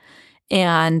away.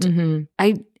 And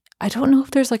I don't know if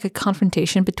there's like a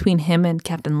confrontation between him and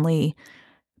Captain Lee,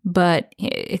 but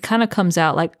it kind of comes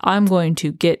out like, I'm going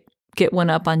to get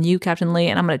one up on you, Captain Lee,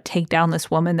 and I'm going to take down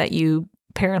this woman that you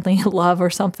apparently love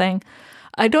or something.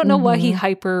 I don't know why he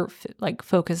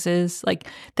focuses. Like,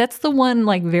 that's the one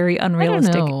like very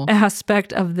unrealistic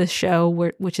aspect of the show,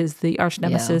 which is the arch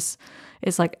nemesis.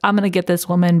 Is like, I'm going to get this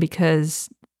woman because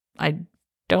I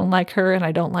don't like her and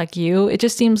I don't like you. It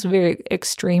just seems very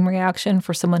extreme reaction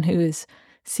for someone who is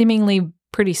seemingly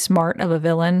pretty smart of a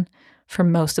villain for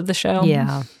most of the show.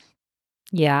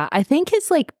 Yeah, I think his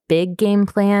like big game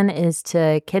plan is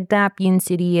to kidnap Yoon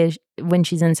City when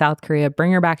she's in South Korea,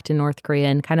 bring her back to North Korea,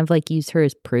 and kind of like use her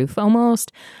as proof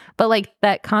almost. But like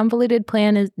that convoluted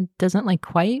plan doesn't like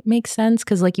quite make sense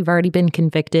because like you've already been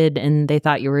convicted and they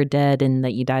thought you were dead and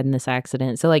that you died in this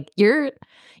accident. So like you're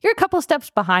a couple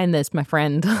steps behind this, my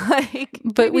friend.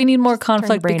 But we need more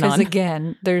conflict because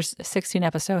again, there's 16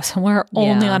 episodes and we're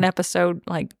only on episode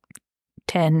like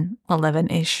 10,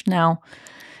 11-ish now.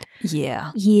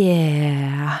 Yeah.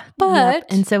 Yeah. But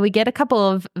And so we get a couple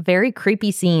of very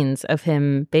creepy scenes of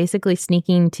him basically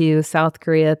sneaking to South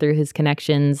Korea through his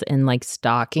connections and like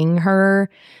stalking her.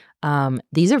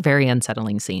 These are very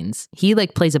unsettling scenes. He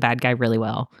like plays a bad guy really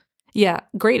well. yeah,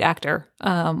 great actor.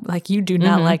 Like you do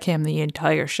not like him the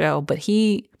entire show, but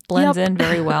he blends in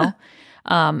very well.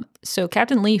 So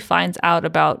Captain Lee finds out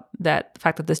about the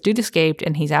fact that this dude escaped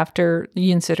and he's after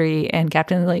Yoon Suri, and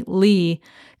Captain Lee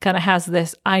kind of has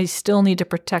this I still need to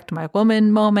protect my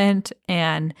woman moment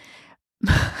and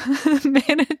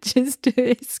manages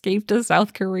to escape to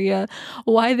South Korea.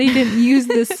 Why they didn't use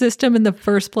this system in the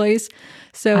first place.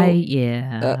 So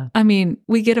I mean,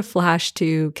 we get a flash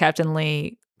to Captain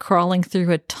Lee crawling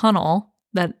through a tunnel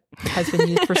that has been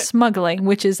used for smuggling,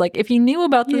 which is like, if you knew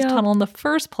about this tunnel in the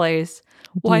first place,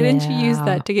 why didn't you use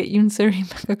that to get Yoon Suri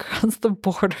back across the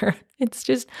border? It's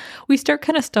just, we start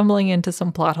kind of stumbling into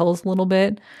some plot holes a little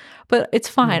bit, but it's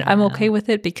fine. I'm okay with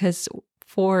it because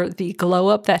for the glow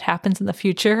up that happens in the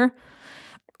future,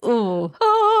 worth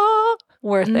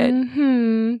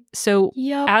it. So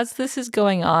as this is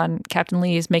going on, Captain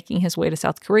Lee is making his way to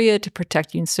South Korea to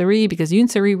protect Yoon Suri because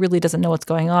Yoon Suri really doesn't know what's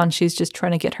going on. She's just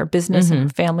trying to get her business and her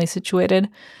family situated.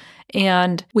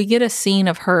 And we get a scene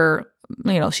of her,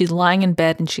 she's lying in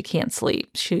bed and she can't sleep.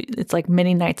 It's like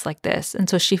many nights like this. And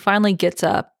so she finally gets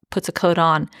up, puts a coat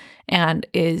on, and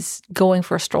is going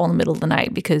for a stroll in the middle of the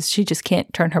night because she just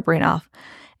can't turn her brain off.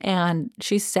 And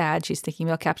she's sad. She's thinking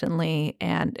about Captain Lee,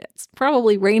 and it's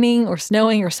probably raining or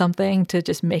snowing or something to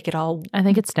just make it all. I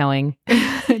think it's snowing.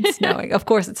 It's snowing. Of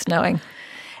course it's snowing.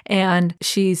 And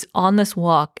she's on this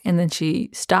walk, and then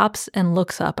she stops and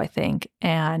looks up, I think,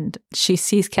 and she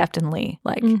sees Captain Lee,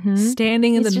 like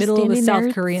standing in the middle of the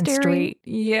South Korean street.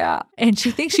 Yeah. And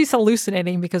she thinks she's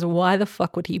hallucinating because why the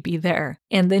fuck would he be there?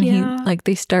 And then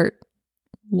they start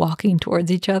walking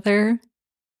towards each other.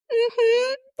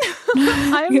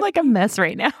 I'm like a mess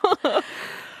right now.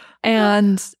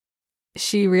 And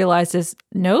she realizes,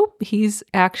 nope, he's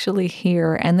actually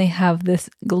here. And they have this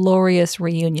glorious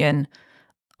reunion.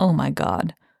 Oh my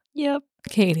God. Yep.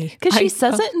 Katie. Because she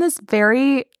says it in this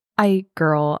very,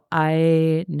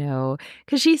 I know.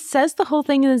 Because she says the whole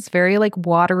thing in this very like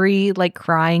watery, like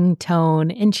crying tone.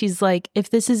 And she's like,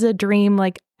 if this is a dream,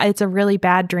 like it's a really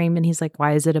bad dream. And he's like,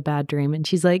 why is it a bad dream? And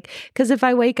she's like, because if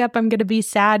I wake up, I'm going to be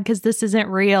sad because this isn't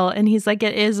real. And he's like,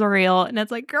 it is real. And it's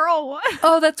like, girl, what?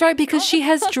 Oh, that's right. Because she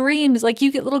has dreams. Like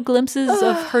you get little glimpses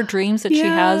of her dreams that she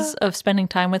has of spending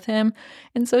time with him.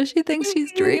 And so she thinks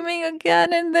she's dreaming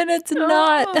again. And then it's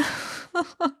not.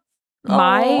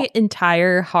 My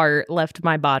entire heart left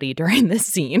my body during this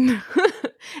scene.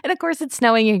 And of course, it's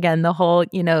snowing again. The whole,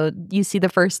 you see the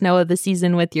first snow of the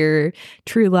season with your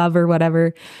true love or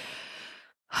whatever.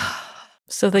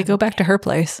 So they go back to her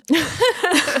place.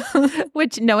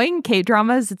 Which, knowing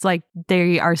K-dramas, it's like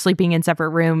they are sleeping in separate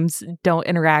rooms, don't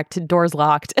interact, doors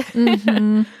locked.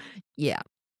 Yeah.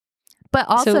 But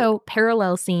also,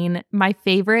 parallel scene, my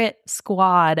favorite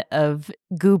squad of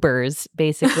goobers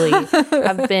basically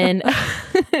have been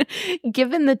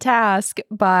given the task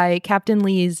by Captain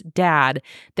Lee's dad.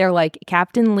 They're like,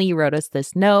 Captain Lee wrote us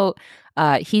this note.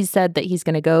 He said that he's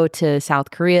going to go to South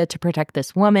Korea to protect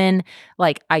this woman.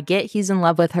 Like, I get he's in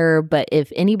love with her, but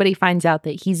if anybody finds out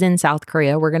that he's in South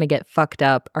Korea, we're going to get fucked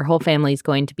up. Our whole family's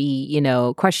going to be,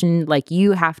 questioned. Like,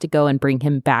 you have to go and bring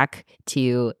him back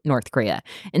to North Korea.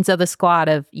 And so the squad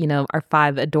of, our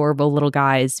 5 adorable little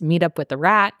guys meet up with the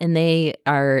rat, and they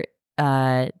are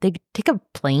they take a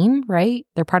plane, right?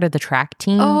 They're part of the track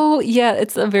team. Oh, yeah.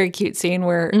 It's a very cute scene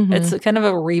where it's kind of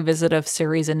a revisit of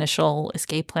Suri's initial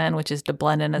escape plan, which is to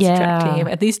blend in as a track team.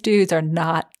 And these dudes are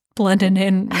not blending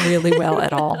in really well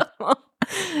at all.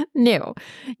 No.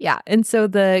 Yeah. And so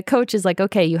the coach is like,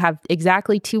 okay, you have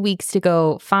exactly 2 weeks to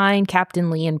go find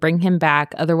Captain Lee and bring him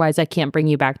back. Otherwise, I can't bring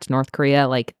you back to North Korea.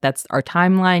 Like, that's our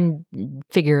timeline.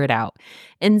 Figure it out.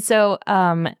 And so,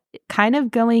 kind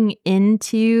of going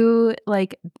into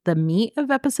like the meat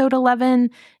of episode 11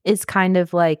 is kind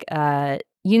of like Yoon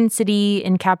Suri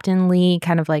and Captain Lee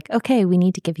kind of like, okay, we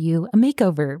need to give you a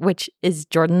makeover, which is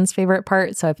Jordan's favorite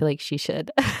part. So I feel like she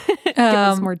should give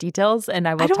us more details. And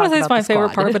I don't want to say it's my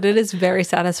favorite part, but it is very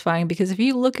satisfying because if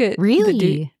you look at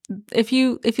if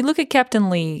you look at Captain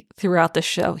Lee throughout the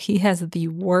show, he has the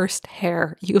worst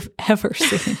hair you've ever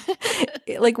seen.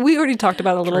 Like we already talked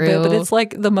about it a little bit, but it's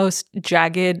like the most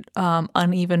jagged,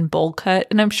 uneven bowl cut.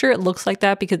 And I'm sure it looks like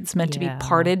that because it's meant to be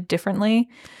parted differently.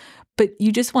 But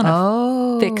you just want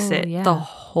to fix it the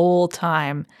whole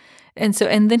time. And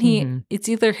then it's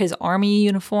either his army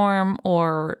uniform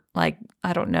or like,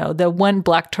 I don't know, the one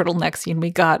black turtleneck scene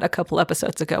we got a couple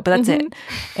episodes ago, but that's it.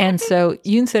 And so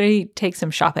Yoon Seri takes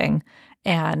him shopping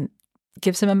and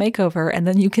gives him a makeover. And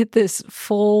then you get this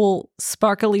full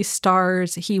sparkly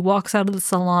stars. He walks out of the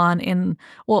salon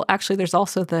actually there's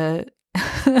also the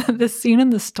the scene in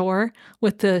the store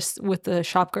with the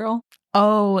shop girl.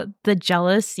 Oh, the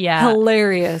jealous. Yeah.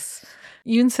 Hilarious.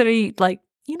 Yoon Seri, like,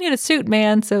 you need a suit,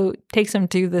 man. So takes him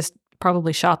to this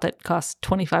probably shop that costs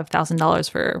 $25,000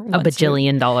 for a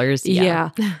bajillion dollars. Yeah.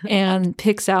 And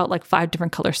picks out like 5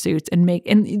 different color suits and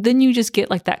then you just get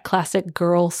like that classic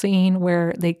girl scene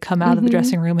where they come out of the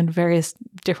dressing room in various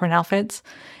different outfits.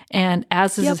 And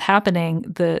as this is happening,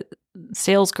 the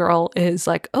sales girl is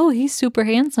like, oh, he's super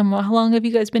handsome. How long have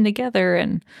you guys been together?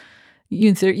 And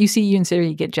you see Yoon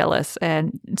Seri get jealous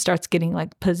and starts getting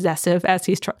like possessive as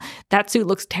he's trying. That suit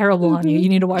looks terrible on you. You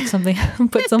need to watch something,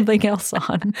 put something else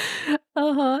on.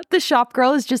 The shop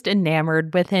girl is just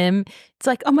enamored with him. It's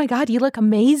like, oh my God, you look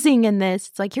amazing in this.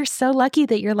 It's like, you're so lucky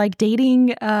that you're like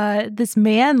dating this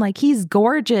man. Like, he's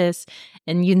gorgeous.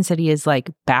 And Yoon Seri is like,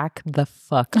 back the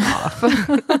fuck off.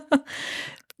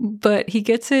 But he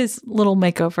gets his little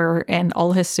makeover and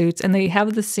all his suits, and they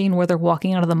have the scene where they're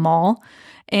walking out of the mall,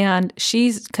 and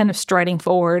she's kind of striding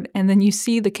forward, and then you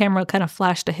see the camera kind of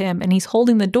flash to him, and he's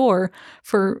holding the door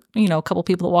for, a couple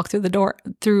people to walk through the door,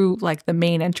 through like the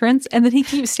main entrance, and then he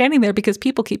keeps standing there because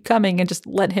people keep coming and just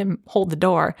let him hold the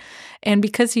door. And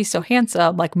because he's so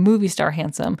handsome, like movie star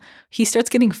handsome, he starts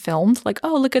getting filmed, like,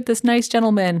 oh, look at this nice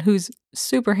gentleman who's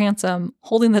super handsome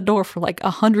holding the door for like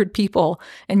 100 people,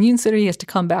 and Yoon Seri has to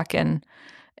come back and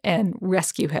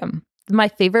rescue him. My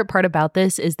favorite part about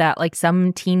this is that like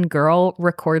some teen girl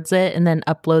records it and then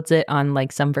uploads it on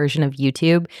like some version of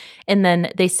YouTube. And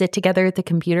then they sit together at the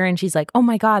computer and she's like, oh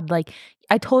my God, like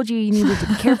I told you needed to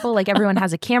be careful. Like everyone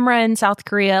has a camera in South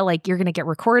Korea, like you're going to get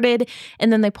recorded.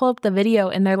 And then they pull up the video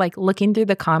and they're like looking through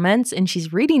the comments and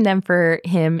she's reading them for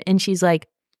him. And she's like,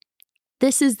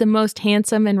 this is the most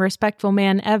handsome and respectful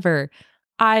man ever.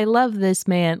 I love this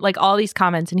man, like all these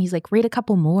comments. And he's like, read a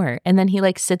couple more. And then he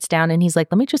like sits down and he's like,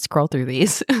 let me just scroll through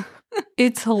these.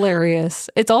 It's hilarious.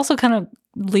 It's also kind of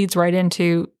leads right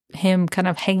into him kind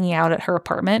of hanging out at her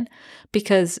apartment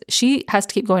because she has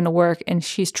to keep going to work and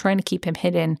she's trying to keep him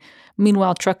hidden.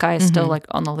 Meanwhile, Truck Guy is still like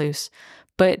on the loose.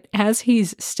 But as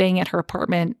he's staying at her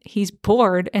apartment, he's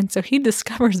bored. And so he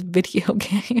discovers video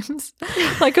games,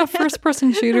 like a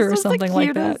first-person shooter or something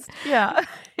like that. Yeah.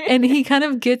 And he kind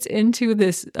of gets into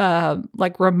this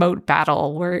like remote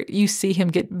battle where you see him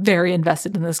get very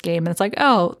invested in this game. And it's like,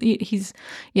 oh,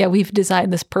 we've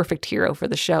designed this perfect hero for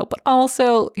the show. But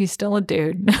also, he's still a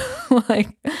dude.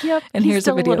 And here's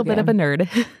a video game. Bit of a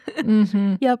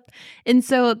nerd. Yep. And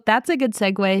so that's a good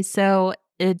segue. So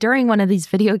during one of these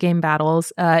video game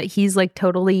battles, he's like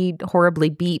totally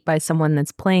horribly beat by someone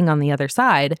that's playing on the other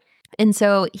side. And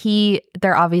so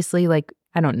they're obviously like,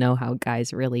 I don't know how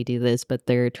guys really do this, but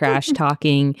they're trash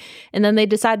talking. And then they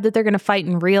decide that they're going to fight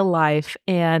in real life.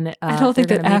 And I don't think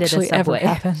that actually ever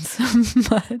happens.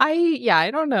 I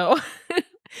don't know.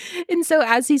 And so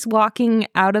as he's walking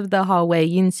out of the hallway,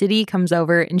 Yoon Seri comes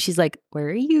over and she's like, where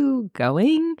are you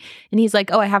going? And he's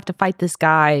like, oh, I have to fight this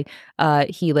guy.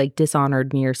 He like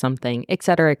dishonored me or something, et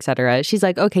cetera, et cetera. She's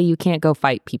like, okay, you can't go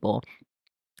fight people.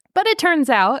 But it turns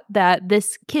out that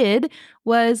this kid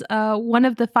was one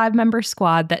of the 5-member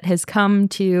squad that has come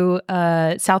to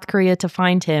South Korea to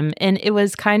find him. And it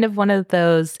was kind of one of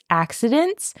those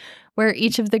accidents where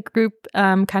each of the group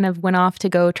kind of went off to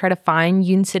go try to find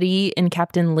Yoon Seri and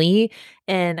Captain Lee.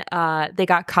 And they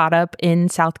got caught up in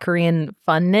South Korean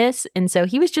funness. And so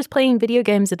he was just playing video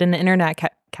games at an internet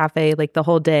cafe like the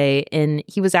whole day. And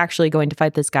he was actually going to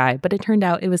fight this guy. But it turned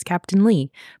out it was Captain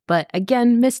Lee. But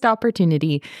again, missed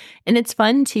opportunity. And it's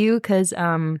fun too because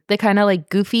the kind of like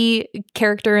goofy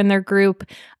character in their group,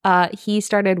 he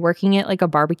started working at like a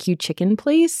barbecue chicken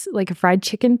place, like a fried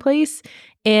chicken place.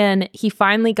 And he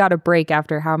finally got a break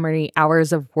after how many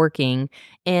hours of working.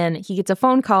 And he gets a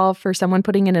phone call for someone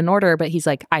putting in an order, but he's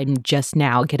like, I'm just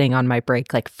now getting on my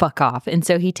break, like fuck off. And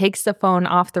so he takes the phone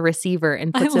off the receiver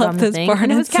and puts it on the thing.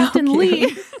 And it was Captain Lee.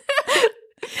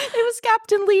 It was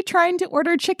Captain Lee trying to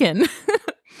order chicken.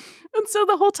 And so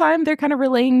the whole time they're kind of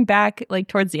relaying back like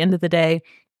towards the end of the day.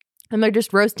 And they're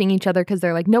just roasting each other because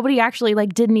they're like, nobody actually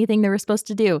like did anything they were supposed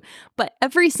to do. But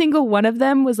every single one of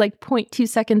them was like 0.2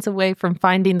 seconds away from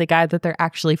finding the guy that they're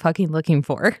actually fucking looking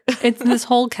for. It's this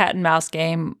whole cat and mouse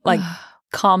game, like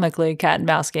comically cat and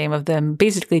mouse game of them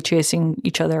basically chasing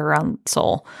each other around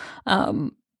Seoul.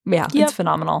 It's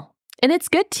phenomenal. And it's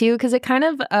good too, because it kind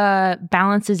of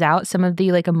balances out some of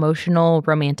the like emotional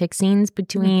romantic scenes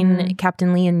between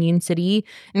Captain Lee and Yoon City,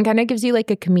 and kind of gives you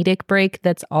like a comedic break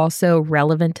that's also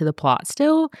relevant to the plot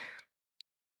still.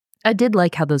 I did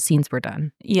like how those scenes were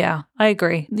done. Yeah, I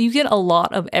agree. You get a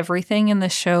lot of everything in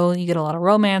this show. You get a lot of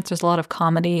romance. There's a lot of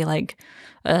comedy, like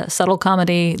subtle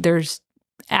comedy. There's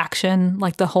action,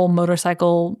 like the whole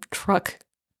motorcycle truck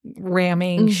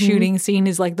ramming shooting scene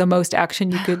is like the most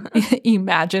action you could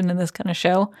imagine in this kind of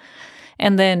show.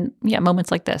 And then, yeah,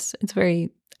 moments like this.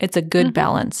 It's a good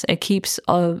balance. It keeps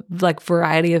a like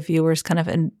variety of viewers kind of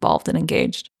involved and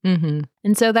engaged. And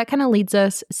so that kind of leads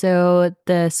us. So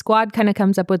the squad kind of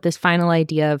comes up with this final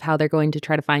idea of how they're going to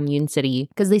try to find Yoon City,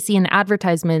 because they see an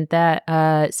advertisement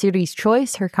that Series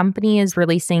Choice, her company, is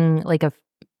releasing like a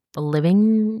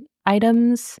living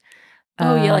items.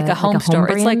 Oh, yeah, like a home store.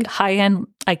 It's like high-end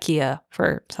IKEA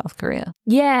for South Korea.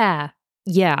 Yeah.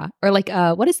 Or like,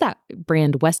 what is that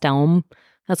brand? West Elm?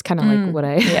 That's kind of like what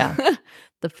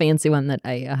the fancy one that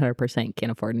I 100%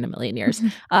 can't afford in a million years.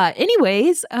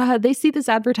 Anyways, they see this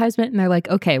advertisement and they're like,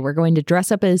 okay, we're going to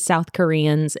dress up as South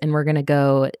Koreans and we're going to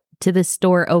go to this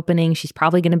store opening. She's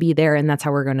probably going to be there and that's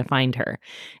how we're going to find her.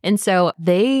 And so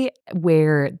they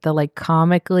wear the like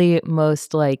comically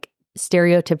most like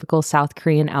stereotypical South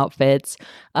Korean outfits.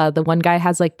 The one guy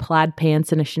has like plaid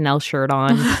pants and a Chanel shirt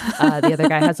on. The other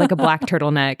guy has like a black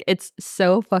turtleneck. It's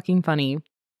so fucking funny.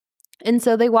 And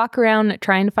so they walk around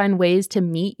trying to find ways to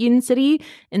meet Yoon City.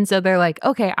 And so they're like,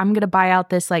 okay, I'm going to buy out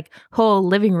this like whole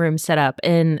living room setup.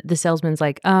 And the salesman's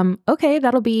like, okay,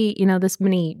 that'll be, this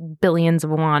many billions of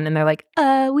won. And they're like,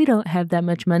 we don't have that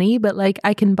much money, but like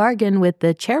I can bargain with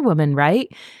the chairwoman,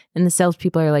 right? And the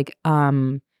salespeople are like,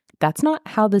 that's not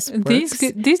how this works.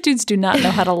 These dudes do not know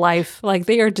how to life. Like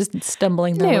they are just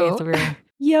stumbling their way through.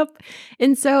 Yep.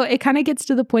 And so it kind of gets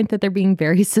to the point that they're being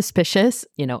very suspicious,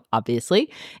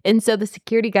 obviously. And so the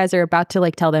security guys are about to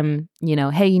like tell them,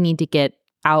 hey, you need to get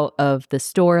out of the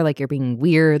store. Like you're being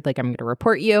weird. Like I'm going to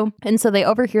report you. And so they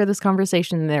overhear this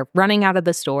conversation and they're running out of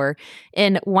the store.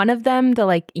 And one of them, the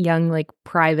like young, like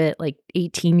private, like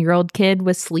 18-year-old kid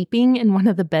was sleeping in one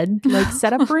of the bed like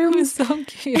setup rooms. So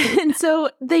cute. And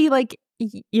so they like,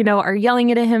 are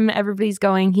yelling at him. Everybody's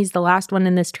going. He's the last one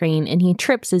in this train, and he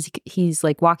trips as he's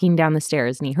like walking down the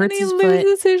stairs, and he hurts his foot. He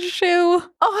loses his shoe.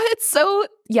 Oh, it's so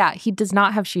he does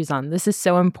not have shoes on. This is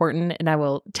so important, and I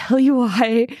will tell you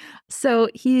why. So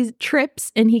he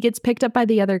trips, and he gets picked up by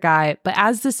the other guy. But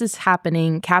as this is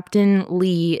happening, Captain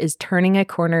Lee is turning a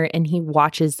corner, and he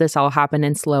watches this all happen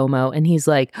in slow-mo, and he's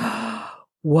like,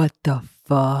 "What the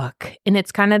fuck?" And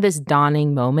it's kind of this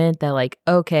dawning moment that, like,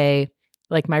 okay.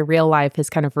 Like my real life has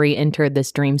kind of re-entered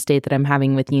this dream state that I'm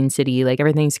having with Yoon City. Like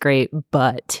everything's great,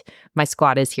 but my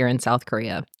squad is here in South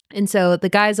Korea. And so the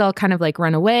guys all kind of like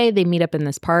run away. They meet up in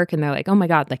this park and they're like, oh my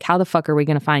God, like how the fuck are we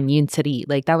going to find Yoon City?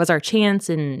 Like that was our chance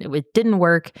and it didn't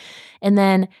work. And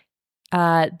then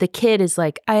the kid is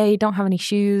like, I don't have any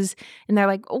shoes. And they're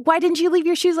like, why didn't you leave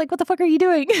your shoes? Like, what the fuck are you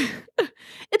doing?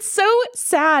 It's so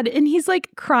sad. And he's like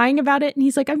crying about it. And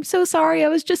he's like, I'm so sorry. I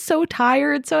was just so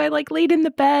tired. So I like laid in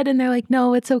the bed and they're like,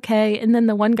 no, it's okay. And then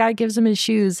the one guy gives him his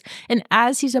shoes. And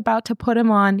as he's about to put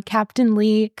him on, Captain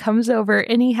Lee comes over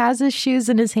and he has his shoes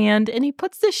in his hand and he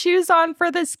puts the shoes on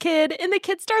for this kid. And the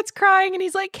kid starts crying and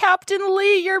he's like, Captain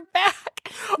Lee, you're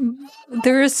back.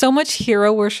 There is so much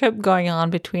hero worship going on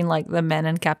between like the men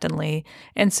and Captain Lee.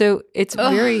 And so it's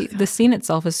the scene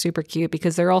itself is super cute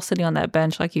because they're all sitting on that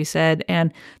bench, like you said.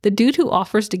 And the dude who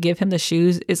offers to give him the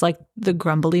shoes is like the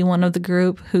grumbly one of the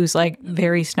group who's like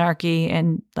very snarky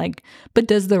and like, but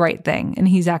does the right thing. And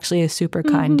he's actually a super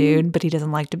kind dude, but he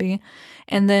doesn't like to be.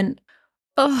 And then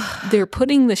they're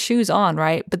putting the shoes on,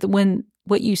 right? But when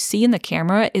what you see in the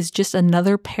camera is just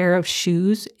another pair of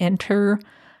shoes enter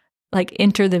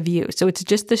the view. So it's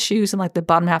just the shoes and like the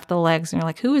bottom half of the legs. And you're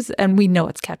like, who is, and we know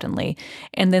it's Captain Lee.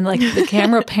 And then like the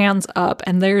camera pans up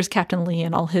and there's Captain Lee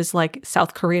in all his like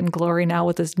South Korean glory now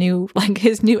with his new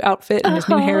outfit and his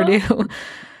new hairdo.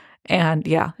 And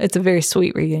yeah, it's a very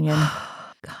sweet reunion.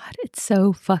 God, it's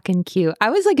so fucking cute. I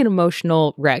was like an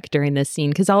emotional wreck during this scene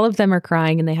because all of them are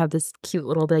crying and they have this cute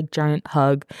little like giant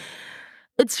hug.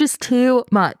 It's just too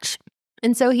much.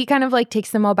 And so he kind of like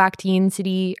takes them all back to Yoon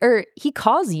City, or he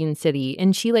calls Yoon City,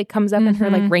 and she like comes up in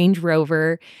her like Range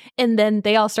Rover, and then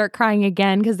they all start crying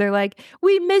again because they're like,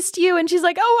 we missed you. And she's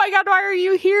like, oh my God, why are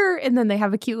you here? And then they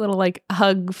have a cute little like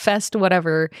hug fest,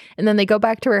 whatever. And then they go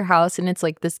back to her house and it's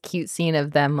like this cute scene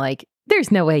of them like,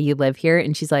 there's no way you live here.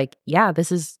 And she's like, yeah,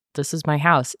 this is this is my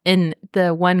house. And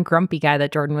the one grumpy guy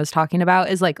that Jordan was talking about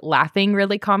is like laughing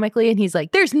really comically. And he's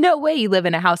like, there's no way you live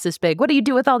in a house this big. What do you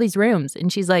do with all these rooms?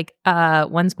 And she's like,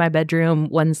 one's my bedroom,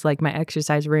 one's like my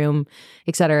exercise room,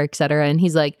 et cetera, et cetera. And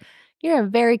he's like, you're a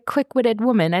very quick-witted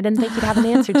woman. I didn't think you'd have an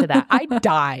answer to that. I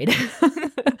died.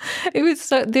 It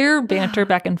was their banter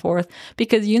back and forth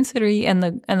because Yoon Siri and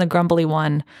the grumbly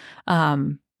one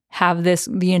have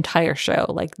the entire show,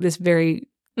 like this very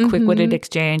quick-witted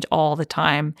exchange all the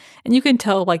time. And you can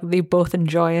tell like they both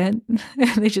enjoy it.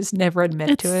 They just never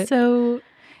admit to it.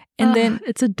 And then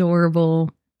it's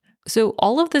adorable. So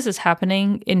all of this is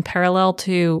happening in parallel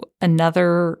to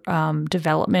another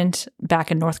development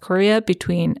back in North Korea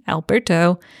between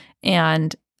Alberto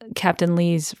and Captain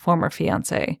Lee's former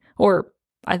fiance. Or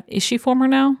is she former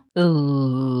now?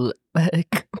 Ooh,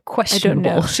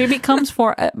 questionable. I don't know. She becomes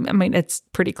it's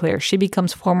pretty clear. She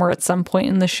becomes former at some point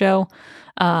in the show.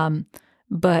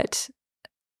 But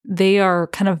they are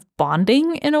kind of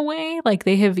bonding in a way. Like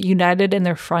they have united in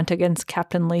their front against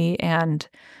Captain Lee and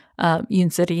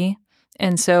Yoon Siri.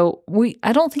 And so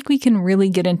I don't think we can really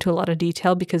get into a lot of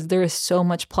detail because there is so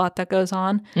much plot that goes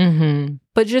on. Mm-hmm.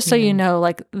 But just so you know,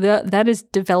 like that is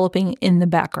developing in the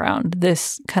background,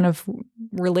 this kind of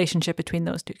relationship between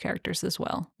those two characters as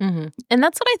well. Mm-hmm. And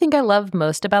that's what I think I love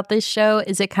most about this show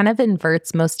is it kind of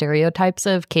inverts most stereotypes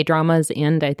of K-dramas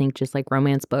and I think just like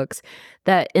romance books.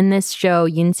 That in this show,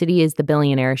 Yoon Siri is the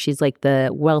billionaire. She's like the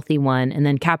wealthy one. And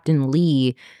then Captain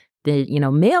Lee, the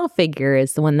male figure,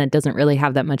 is the one that doesn't really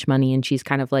have that much money, and she's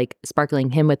kind of like sparkling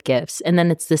him with gifts. And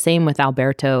then it's the same with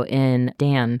Alberto and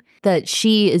Dan, that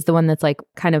she is the one that's like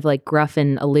kind of like gruff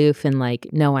and aloof and like,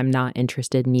 no, I'm not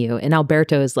interested in you. And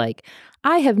Alberto is like,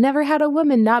 I have never had a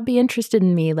woman not be interested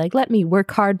in me. Like, let me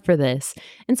work hard for this.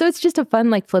 And so it's just a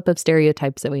fun like flip of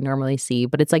stereotypes that we normally see,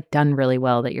 but it's like done really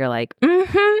well that you're like,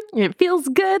 it feels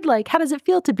good. Like, how does it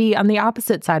feel to be on the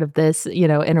opposite side of this,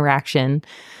 interaction?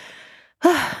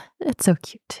 It's so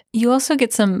cute. You also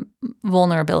get some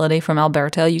vulnerability from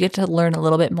Alberto. You get to learn a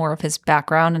little bit more of his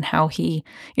background and how he,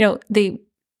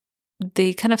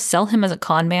 they kind of sell him as a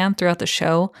con man throughout the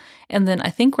show. And then I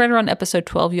think right around episode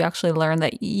 12, you actually learn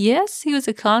that, yes, he was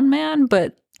a con man,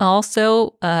 but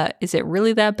also, is it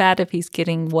really that bad if he's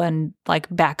getting one like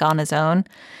back on his own?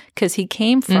 Because he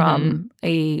came from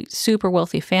a super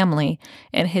wealthy family,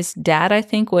 and his dad, I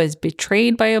think, was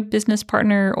betrayed by a business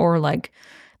partner or like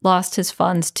lost his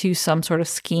funds to some sort of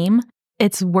scheme.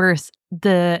 It's worse.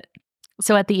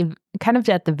 So at the kind of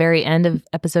at the very end of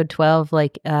episode 12,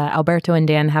 like Alberto and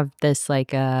Dan have this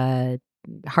like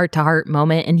heart-to-heart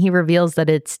moment, and he reveals that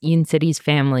it's Yoon Siri's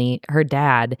family, her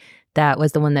dad, that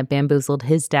was the one that bamboozled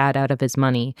his dad out of his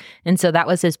money. And so that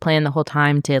was his plan the whole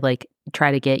time to like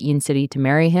try to get Yoon Siri to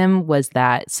marry him, was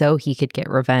that so he could get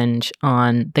revenge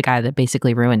on the guy that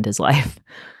basically ruined his life.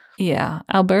 Yeah,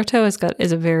 Alberto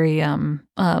is a very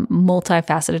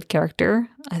multifaceted character.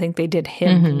 I think they did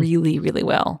him really, really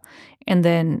well. And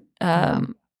then,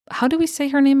 how do we say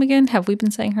her name again? Have we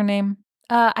been saying her name?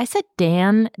 I said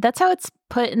Dan. That's how it's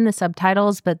put in the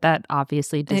subtitles, but that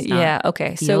obviously does not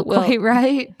feel quite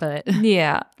right. But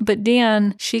yeah, but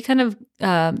Dan, she kind of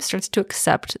starts to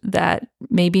accept that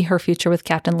maybe her future with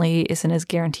Captain Lee isn't as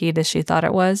guaranteed as she thought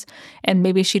it was, and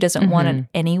maybe she doesn't want it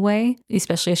anyway,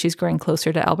 especially as she's growing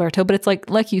closer to Alberto. But it's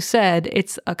like you said,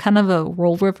 it's a kind of a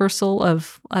role reversal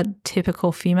of a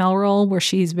typical female role where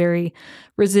she's very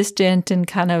resistant and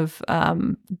kind of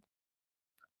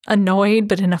annoyed,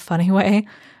 but in a funny way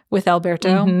with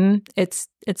Alberto. It's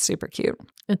super cute.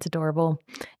 It's adorable.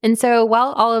 And so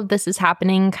while all of this is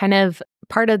happening, kind of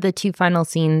part of the two final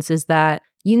scenes is that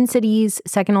Yoon Siri's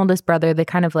second oldest brother, the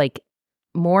kind of like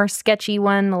more sketchy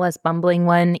one, the less bumbling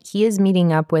one, he is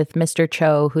meeting up with Mr.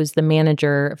 Cho, who's the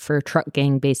manager for Truck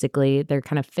Gang, basically. They're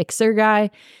kind of fixer guy.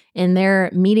 And they're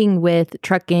meeting with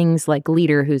Truck Gang's like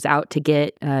leader who's out to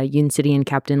get Yoon Siri and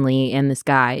Captain Lee and this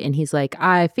guy. And he's like,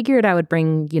 I figured I would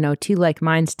bring, two like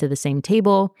minds to the same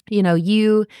table.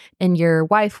 You and your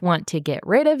wife want to get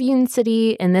rid of Yoon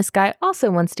Siri, and this guy also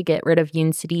wants to get rid of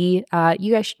Yoon Siri.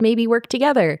 You guys should maybe work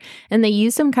together. And they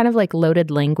use some kind of like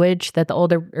loaded language that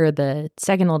the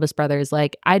second oldest brother is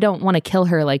like, I don't want to kill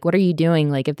her. Like, what are you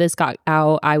doing? Like, if this got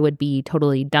out, I would be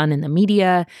totally done in the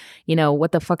media.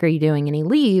 What the fuck are you doing? And he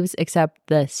leaves. Except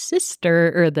the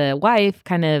sister or the wife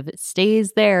kind of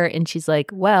stays there, and she's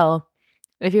like, well,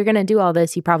 if you're going to do all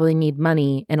this, you probably need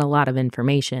money and a lot of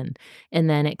information. And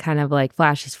then it kind of like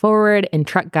flashes forward, and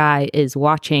Truck Guy is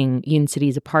watching Yoon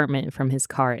Siri's apartment from his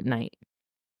car at night.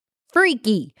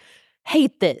 Freaky.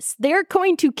 Hate this. They're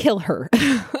going to kill her.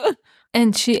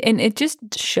 And it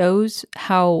just shows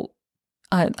how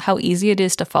easy it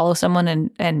is to follow someone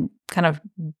and kind of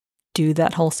do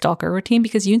that whole stalker routine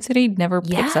because Yoon City never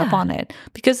picks up on it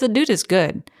because the dude is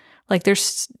good. Like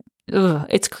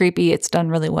it's creepy. It's done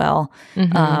really well.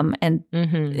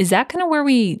 Is that kind of where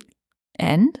we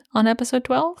end on episode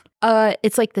 12?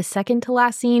 It's like the second to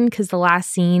last scene because the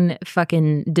last scene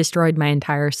fucking destroyed my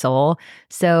entire soul.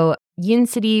 So Yoon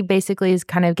City basically is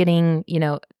kind of getting,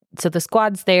 so the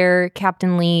squad's there.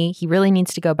 Captain Lee, he really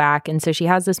needs to go back. And so she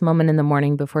has this moment in the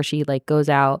morning before she like goes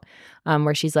out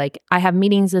where she's like, I have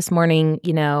meetings this morning,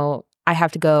 I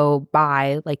have to go.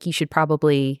 Bye. Like you should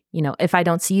probably, if I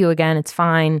don't see you again, it's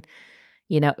fine.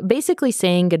 Basically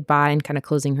saying goodbye and kind of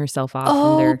closing herself off.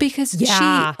 Oh, because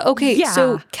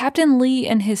so Captain Lee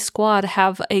and his squad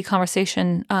have a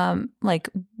conversation like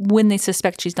when they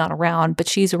suspect she's not around, but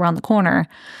she's around the corner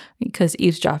because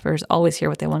eavesdroppers always hear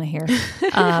what they want to hear.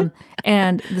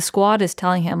 And the squad is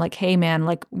telling him like, hey man,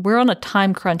 like we're on a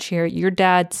time crunch here. Your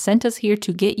dad sent us here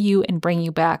to get you and bring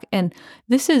you back. And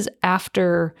this is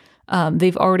after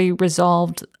they've already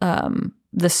resolved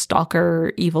the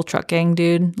stalker evil truck gang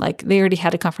dude. Like they already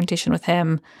had a confrontation with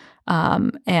him.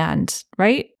 And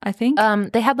right, I think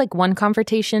they had like one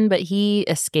confrontation, but he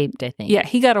escaped, I think. Yeah,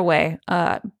 he got away.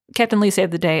 Captain Lee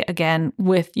saved the day again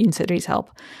with Yoon City's help.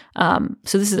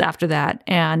 So this is after that.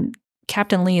 And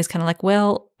Captain Lee is kind of like,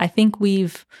 well, I think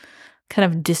we've kind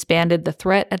of disbanded the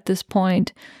threat at this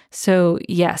point. So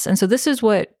yes. And so this is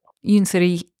what Yoon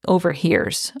City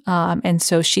overhears. And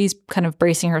so she's kind of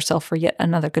bracing herself for yet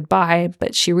another goodbye,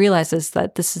 but she realizes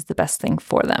that this is the best thing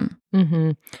for them.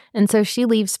 And so she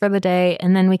leaves for the day.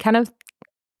 And then we kind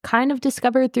of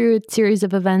discover through a series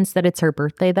of events that it's her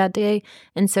birthday that day.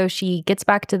 And so she gets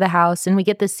back to the house and we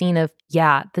get this scene of,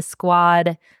 the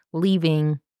squad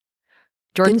leaving.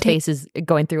 Jordan's face is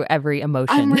going through every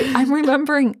emotion. I'm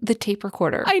remembering the tape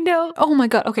recorder. I know. Oh my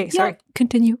God. Okay, sorry.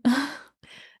 Continue.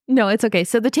 No, it's okay.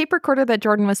 So the tape recorder that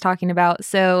Jordan was talking about.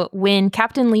 So when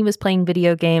Captain Lee was playing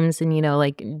video games and,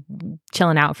 like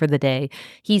chilling out for the day,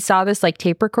 he saw this like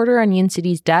tape recorder on Yoon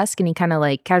City's desk and he kind of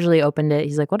like casually opened it.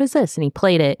 He's like, what is this? And he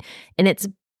played it. And it's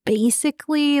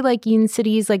basically like Yoon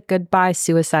City's like goodbye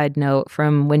suicide note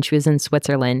from when she was in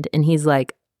Switzerland. And he's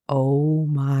like, oh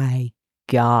my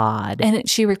God. And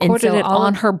she recorded it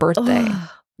on her birthday,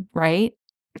 right?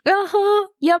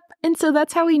 Yep. And so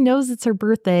that's how he knows it's her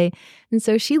birthday. And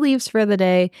so she leaves for the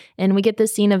day and we get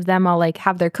this scene of them all like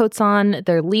have their coats on,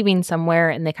 they're leaving somewhere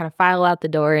and they kind of file out the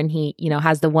door and he,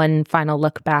 has the one final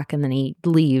look back and then he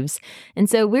leaves. And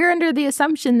so we're under the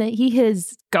assumption that he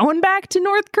is going back to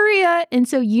North Korea. And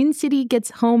so Yoon City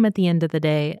gets home at the end of the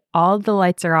day. All the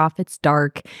lights are off. It's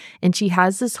dark. And she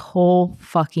has this whole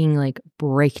fucking like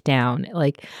breakdown.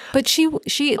 Like, but she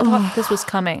thought this was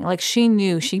coming. Like she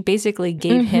knew. She basically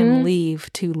gave him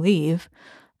leave to leave.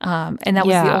 And that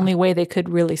was the only way they could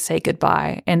really say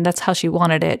goodbye. And that's how she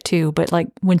wanted it too. But like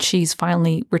when she's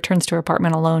finally returns to her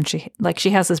apartment alone, she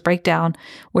has this breakdown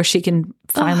where she can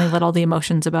finally let all the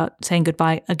emotions about saying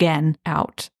goodbye again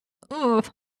out.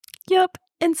 Yep.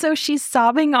 And so she's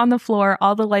sobbing on the floor.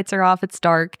 All the lights are off. It's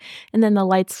dark. And then the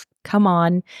lights come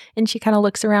on and she kind of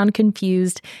looks around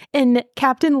confused. And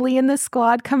Captain Lee and the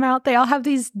squad come out. They all have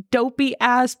these dopey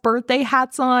ass birthday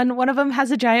hats on. One of them has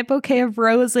a giant bouquet of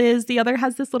roses. The other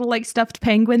has this little like stuffed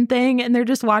penguin thing. And they're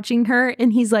just watching her.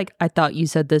 And he's like, I thought you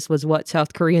said this was what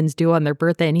South Koreans do on their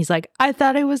birthday. And he's like, I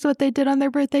thought it was what they did on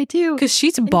their birthday too. Because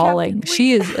she's bawling.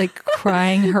 She is like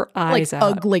crying her eyes like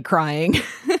out. Ugly crying.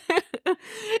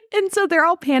 And so they're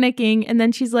all panicking. And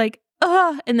then she's like,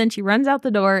 and then she runs out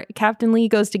the door. Captain Lee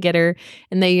goes to get her.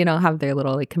 And they, have their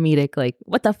little like comedic, like,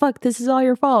 what the fuck? This is all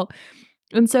your fault.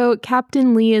 And so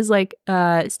Captain Lee is like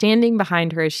standing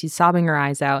behind her as she's sobbing her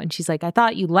eyes out. And she's like, I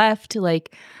thought you left.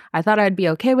 Like, I thought I'd be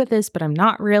okay with this, but I'm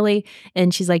not really.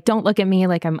 And she's like, don't look at me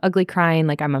like I'm ugly crying,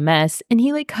 like I'm a mess. And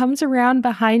he like comes around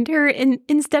behind her. And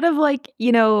instead of like,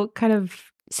 kind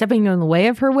of stepping in the way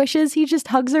of her wishes, he just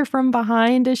hugs her from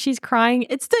behind as she's crying.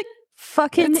 It's the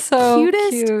fucking cutest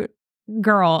cute.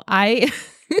 Girl. And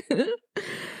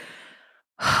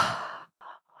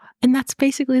that's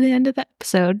basically the end of the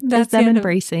episode. That's them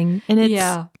embracing. And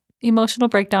it's emotional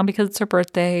breakdown because it's her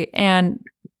birthday. And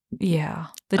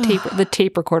the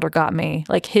tape recorder got me.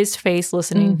 Like his face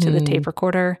listening to the tape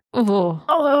recorder.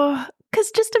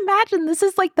 Because just imagine, this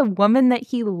is like the woman that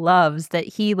he loves, that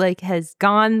he like has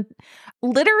gone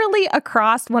literally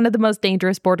across one of the most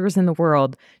dangerous borders in the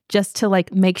world just to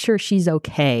like make sure she's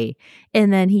okay.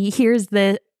 And then he hears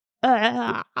the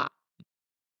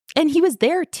and he was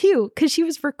there too because she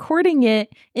was recording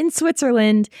it in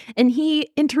Switzerland and he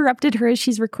interrupted her as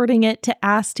she's recording it to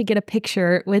ask to get a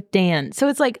picture with Dan. So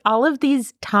it's like all of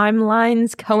these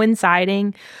timelines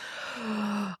coinciding.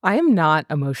 I am not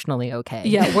emotionally okay.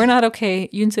 Yeah, we're not okay.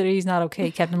 Yoon Soo-ri's not okay.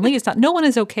 Captain Lee is not. No one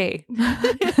is okay.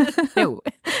 No.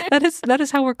 That is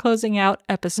how we're closing out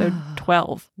episode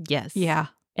 12. Yes. Yeah.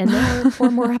 And there are 4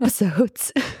 more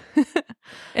episodes.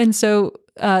 And so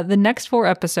the next 4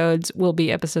 episodes will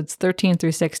be episodes 13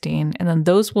 through 16. And then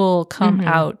those will come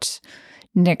out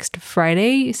next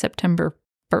Friday, September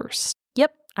 1st.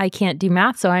 Yep. I can't do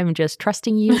math, so I'm just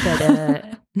trusting you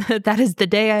that that is the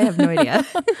day. I have no idea.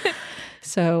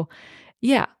 So,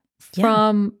 yeah.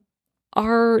 From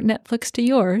our Netflix to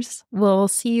yours. We'll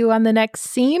see you on the next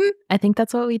scene. I think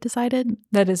that's what we decided.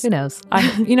 That is. Who knows?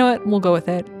 You know what? We'll go with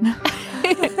it.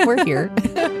 We're here.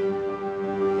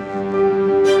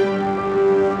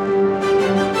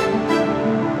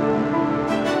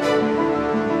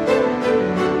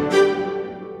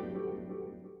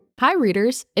 Hi,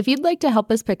 readers. If you'd like to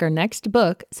help us pick our next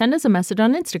book, send us a message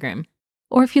on Instagram.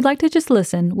 Or if you'd like to just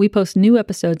listen, we post new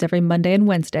episodes every Monday and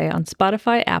Wednesday on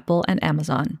Spotify, Apple, and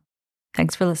Amazon.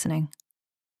 Thanks for listening.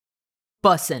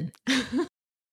 Bussin'.